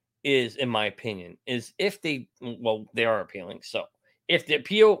 is, in my opinion, is if they are appealing. So if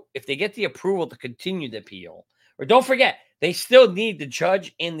they get the approval to continue the appeal, or don't forget, they still need the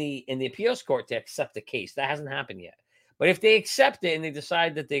judge in the appeals court to accept the case. That hasn't happened yet. But if they accept it and they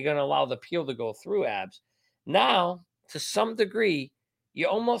decide that they're going to allow the appeal to go through, Abs, now, to some degree, you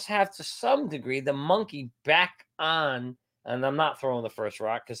almost have, to some degree, the monkey back on. And I'm not throwing the first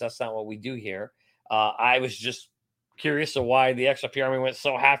rock because that's not what we do here. I was just curious of why the XRP army went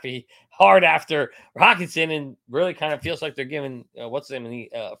so hard after Hawkinson, and really kind of feels like they're giving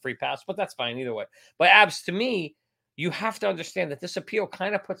a free pass, but that's fine either way. But Abs, to me, you have to understand that this appeal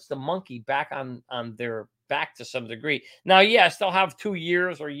kind of puts the monkey back on their back to some degree. Now, yes, they'll have 2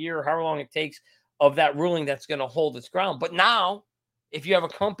 years or a year, however long it takes, of that ruling that's going to hold its ground. But now, if you have a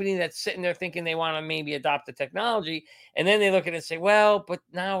company that's sitting there thinking they want to maybe adopt the technology, and then they look at it and say, well, but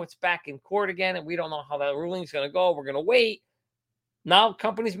now it's back in court again, and we don't know how that ruling is going to go. We're going to wait. Now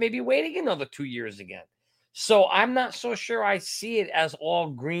companies may be waiting another 2 years again. So I'm not so sure I see it as all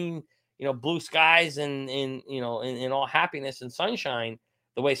green, blue skies and all happiness and sunshine,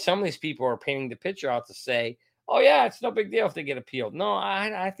 the way some of these people are painting the picture out to say, oh, yeah, it's no big deal if they get appealed. No,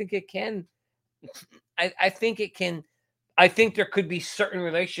 I think it can. I think it can. I think there could be certain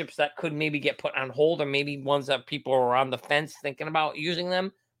relationships that could maybe get put on hold, or maybe ones that people are on the fence thinking about using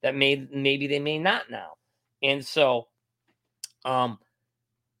them that maybe they may not now. And so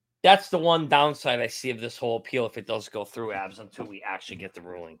that's the one downside I see of this whole appeal if it does go through, Abs, until we actually get the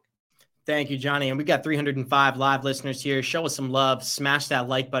ruling. Thank you, Johnny. And we got 305 live listeners here. Show us some love. Smash that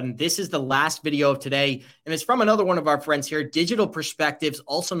like button. This is the last video of today, and it's from another one of our friends here, Digital Perspectives,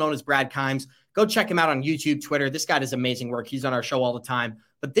 also known as Brad Kimes. Go check him out on YouTube, Twitter. This guy does amazing work. He's on our show all the time.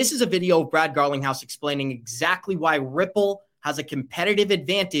 But this is a video of Brad Garlinghouse explaining exactly why Ripple has a competitive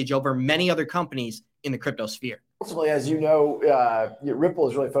advantage over many other companies in the crypto sphere. Ultimately, as you know, Ripple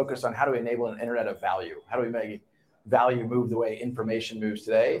is really focused on how do we enable an internet of value? How do we make value move the way information moves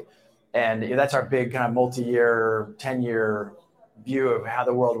today? And that's our big kind of multi-year, 10-year view of how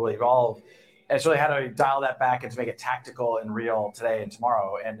the world will evolve. And it's really how do we dial that back and to make it tactical and real today and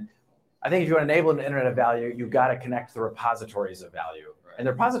tomorrow. And I think if you want to enable an internet of value, you've got to connect the repositories of value. Right. And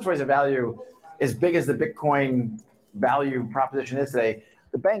the repositories of value, as big as the Bitcoin value proposition is today,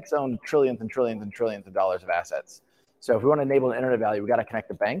 the banks own trillions and trillions and trillions of dollars of assets. So if we want to enable an internet of value, we've got to connect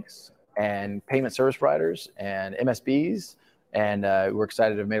the banks and payment service providers and MSBs. And we're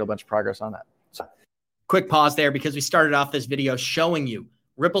excited to have made a bunch of progress on that. So. Quick pause there because we started off this video showing you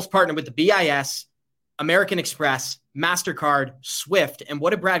Ripple's partnered with the BIS, American Express, MasterCard, Swift. And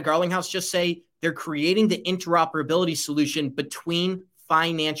what did Brad Garlinghouse just say? They're creating the interoperability solution between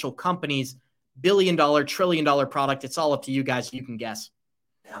financial companies, billion-dollar, trillion-dollar product. It's all up to you guys. You can guess.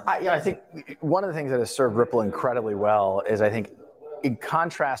 I think one of the things that has served Ripple incredibly well is I think in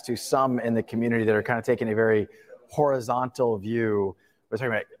contrast to some in the community that are kind of taking a very horizontal view, we're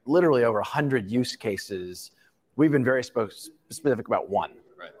talking about literally over 100 use cases. We've been very specific about one,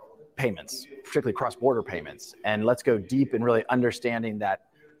 right. Payments, particularly cross-border payments. And let's go deep in really understanding that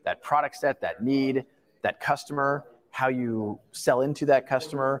product set, that need, that customer, how you sell into that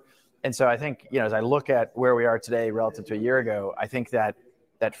customer. And so I think, as I look at where we are today relative to a year ago, I think that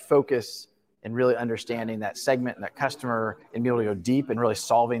focus and really understanding that segment and that customer and being able to go deep and really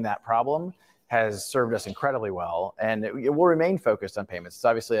solving that problem has served us incredibly well, and it will remain focused on payments. It's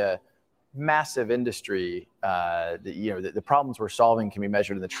obviously a massive industry. The problems we're solving can be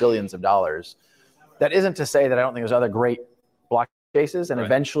measured in the trillions of dollars. That isn't to say that I don't think there's other great block cases, and right.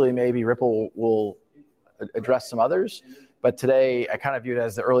 Eventually maybe Ripple will address some others. But today, I kind of view it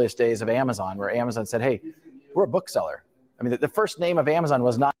as the earliest days of Amazon, where Amazon said, "Hey, we're a bookseller." I mean, the first name of Amazon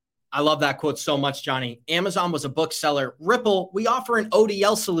was not. I love that quote so much, Johnny. Amazon was a bookseller. Ripple, we offer an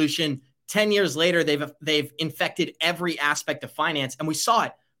ODL solution. 10 years later, they've infected every aspect of finance, and we saw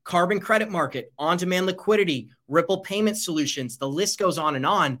it. Carbon credit market, on-demand liquidity, Ripple payment solutions, the list goes on.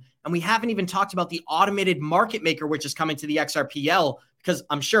 And we haven't even talked about the automated market maker, which is coming to the XRPL, because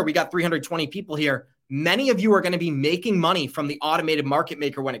I'm sure we got 320 people here. Many of you are going to be making money from the automated market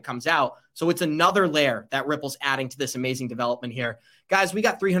maker when it comes out. So it's another layer that Ripple's adding to this amazing development here. Guys, we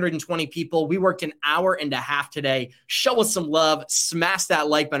got 320 people. We worked an hour and a half today. Show us some love. Smash that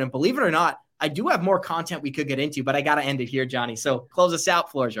like button. Believe it or not, I do have more content we could get into, but I got to end it here, Johnny. So close us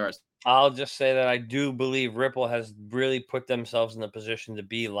out. Floor is yours. I'll just say that I do believe Ripple has really put themselves in the position to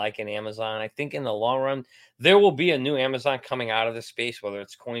be like an Amazon. I think in the long run, there will be a new Amazon coming out of the space, whether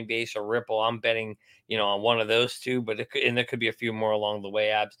it's Coinbase or Ripple. I'm betting, on one of those two, but there could be a few more along the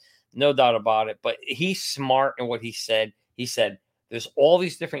way, Abs. No doubt about it. But he's smart in what he said. He said, there's all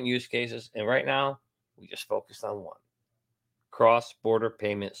these different use cases, and right now, we just focused on one. Cross-border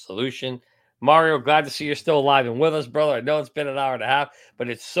payment solution. Mario, glad to see you're still alive and with us, brother. I know it's been an hour and a half, but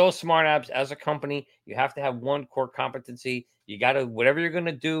it's so smart, Abs. As a company, you have to have one core competency. You got to, whatever you're going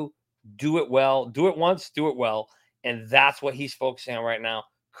to do it well. Do it once, do it well. And that's what he's focusing on right now.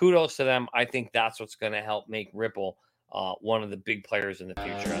 Kudos to them. I think that's what's going to help make Ripple one of the big players in the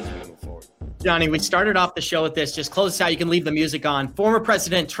future as we move forward. Johnny, we started off the show with this. Just close this out. You can leave the music on. Former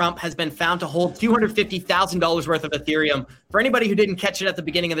President Trump has been found to hold $250,000 worth of Ethereum. For anybody who didn't catch it at the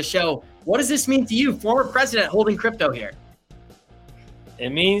beginning of the show, what does this mean to you, former president holding crypto here? It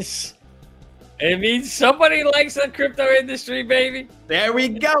means somebody likes the crypto industry, baby. There we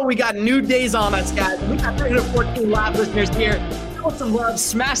go. We got new days on us, guys. We got 314 live listeners here. Show some love.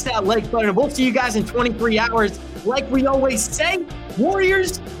 Smash that like button. We'll see you guys in 23 hours. Like we always say,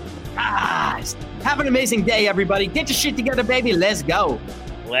 Warriors, guys, have an amazing day, everybody. Get your shit together, baby. Let's go.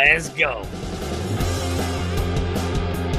 Let's go.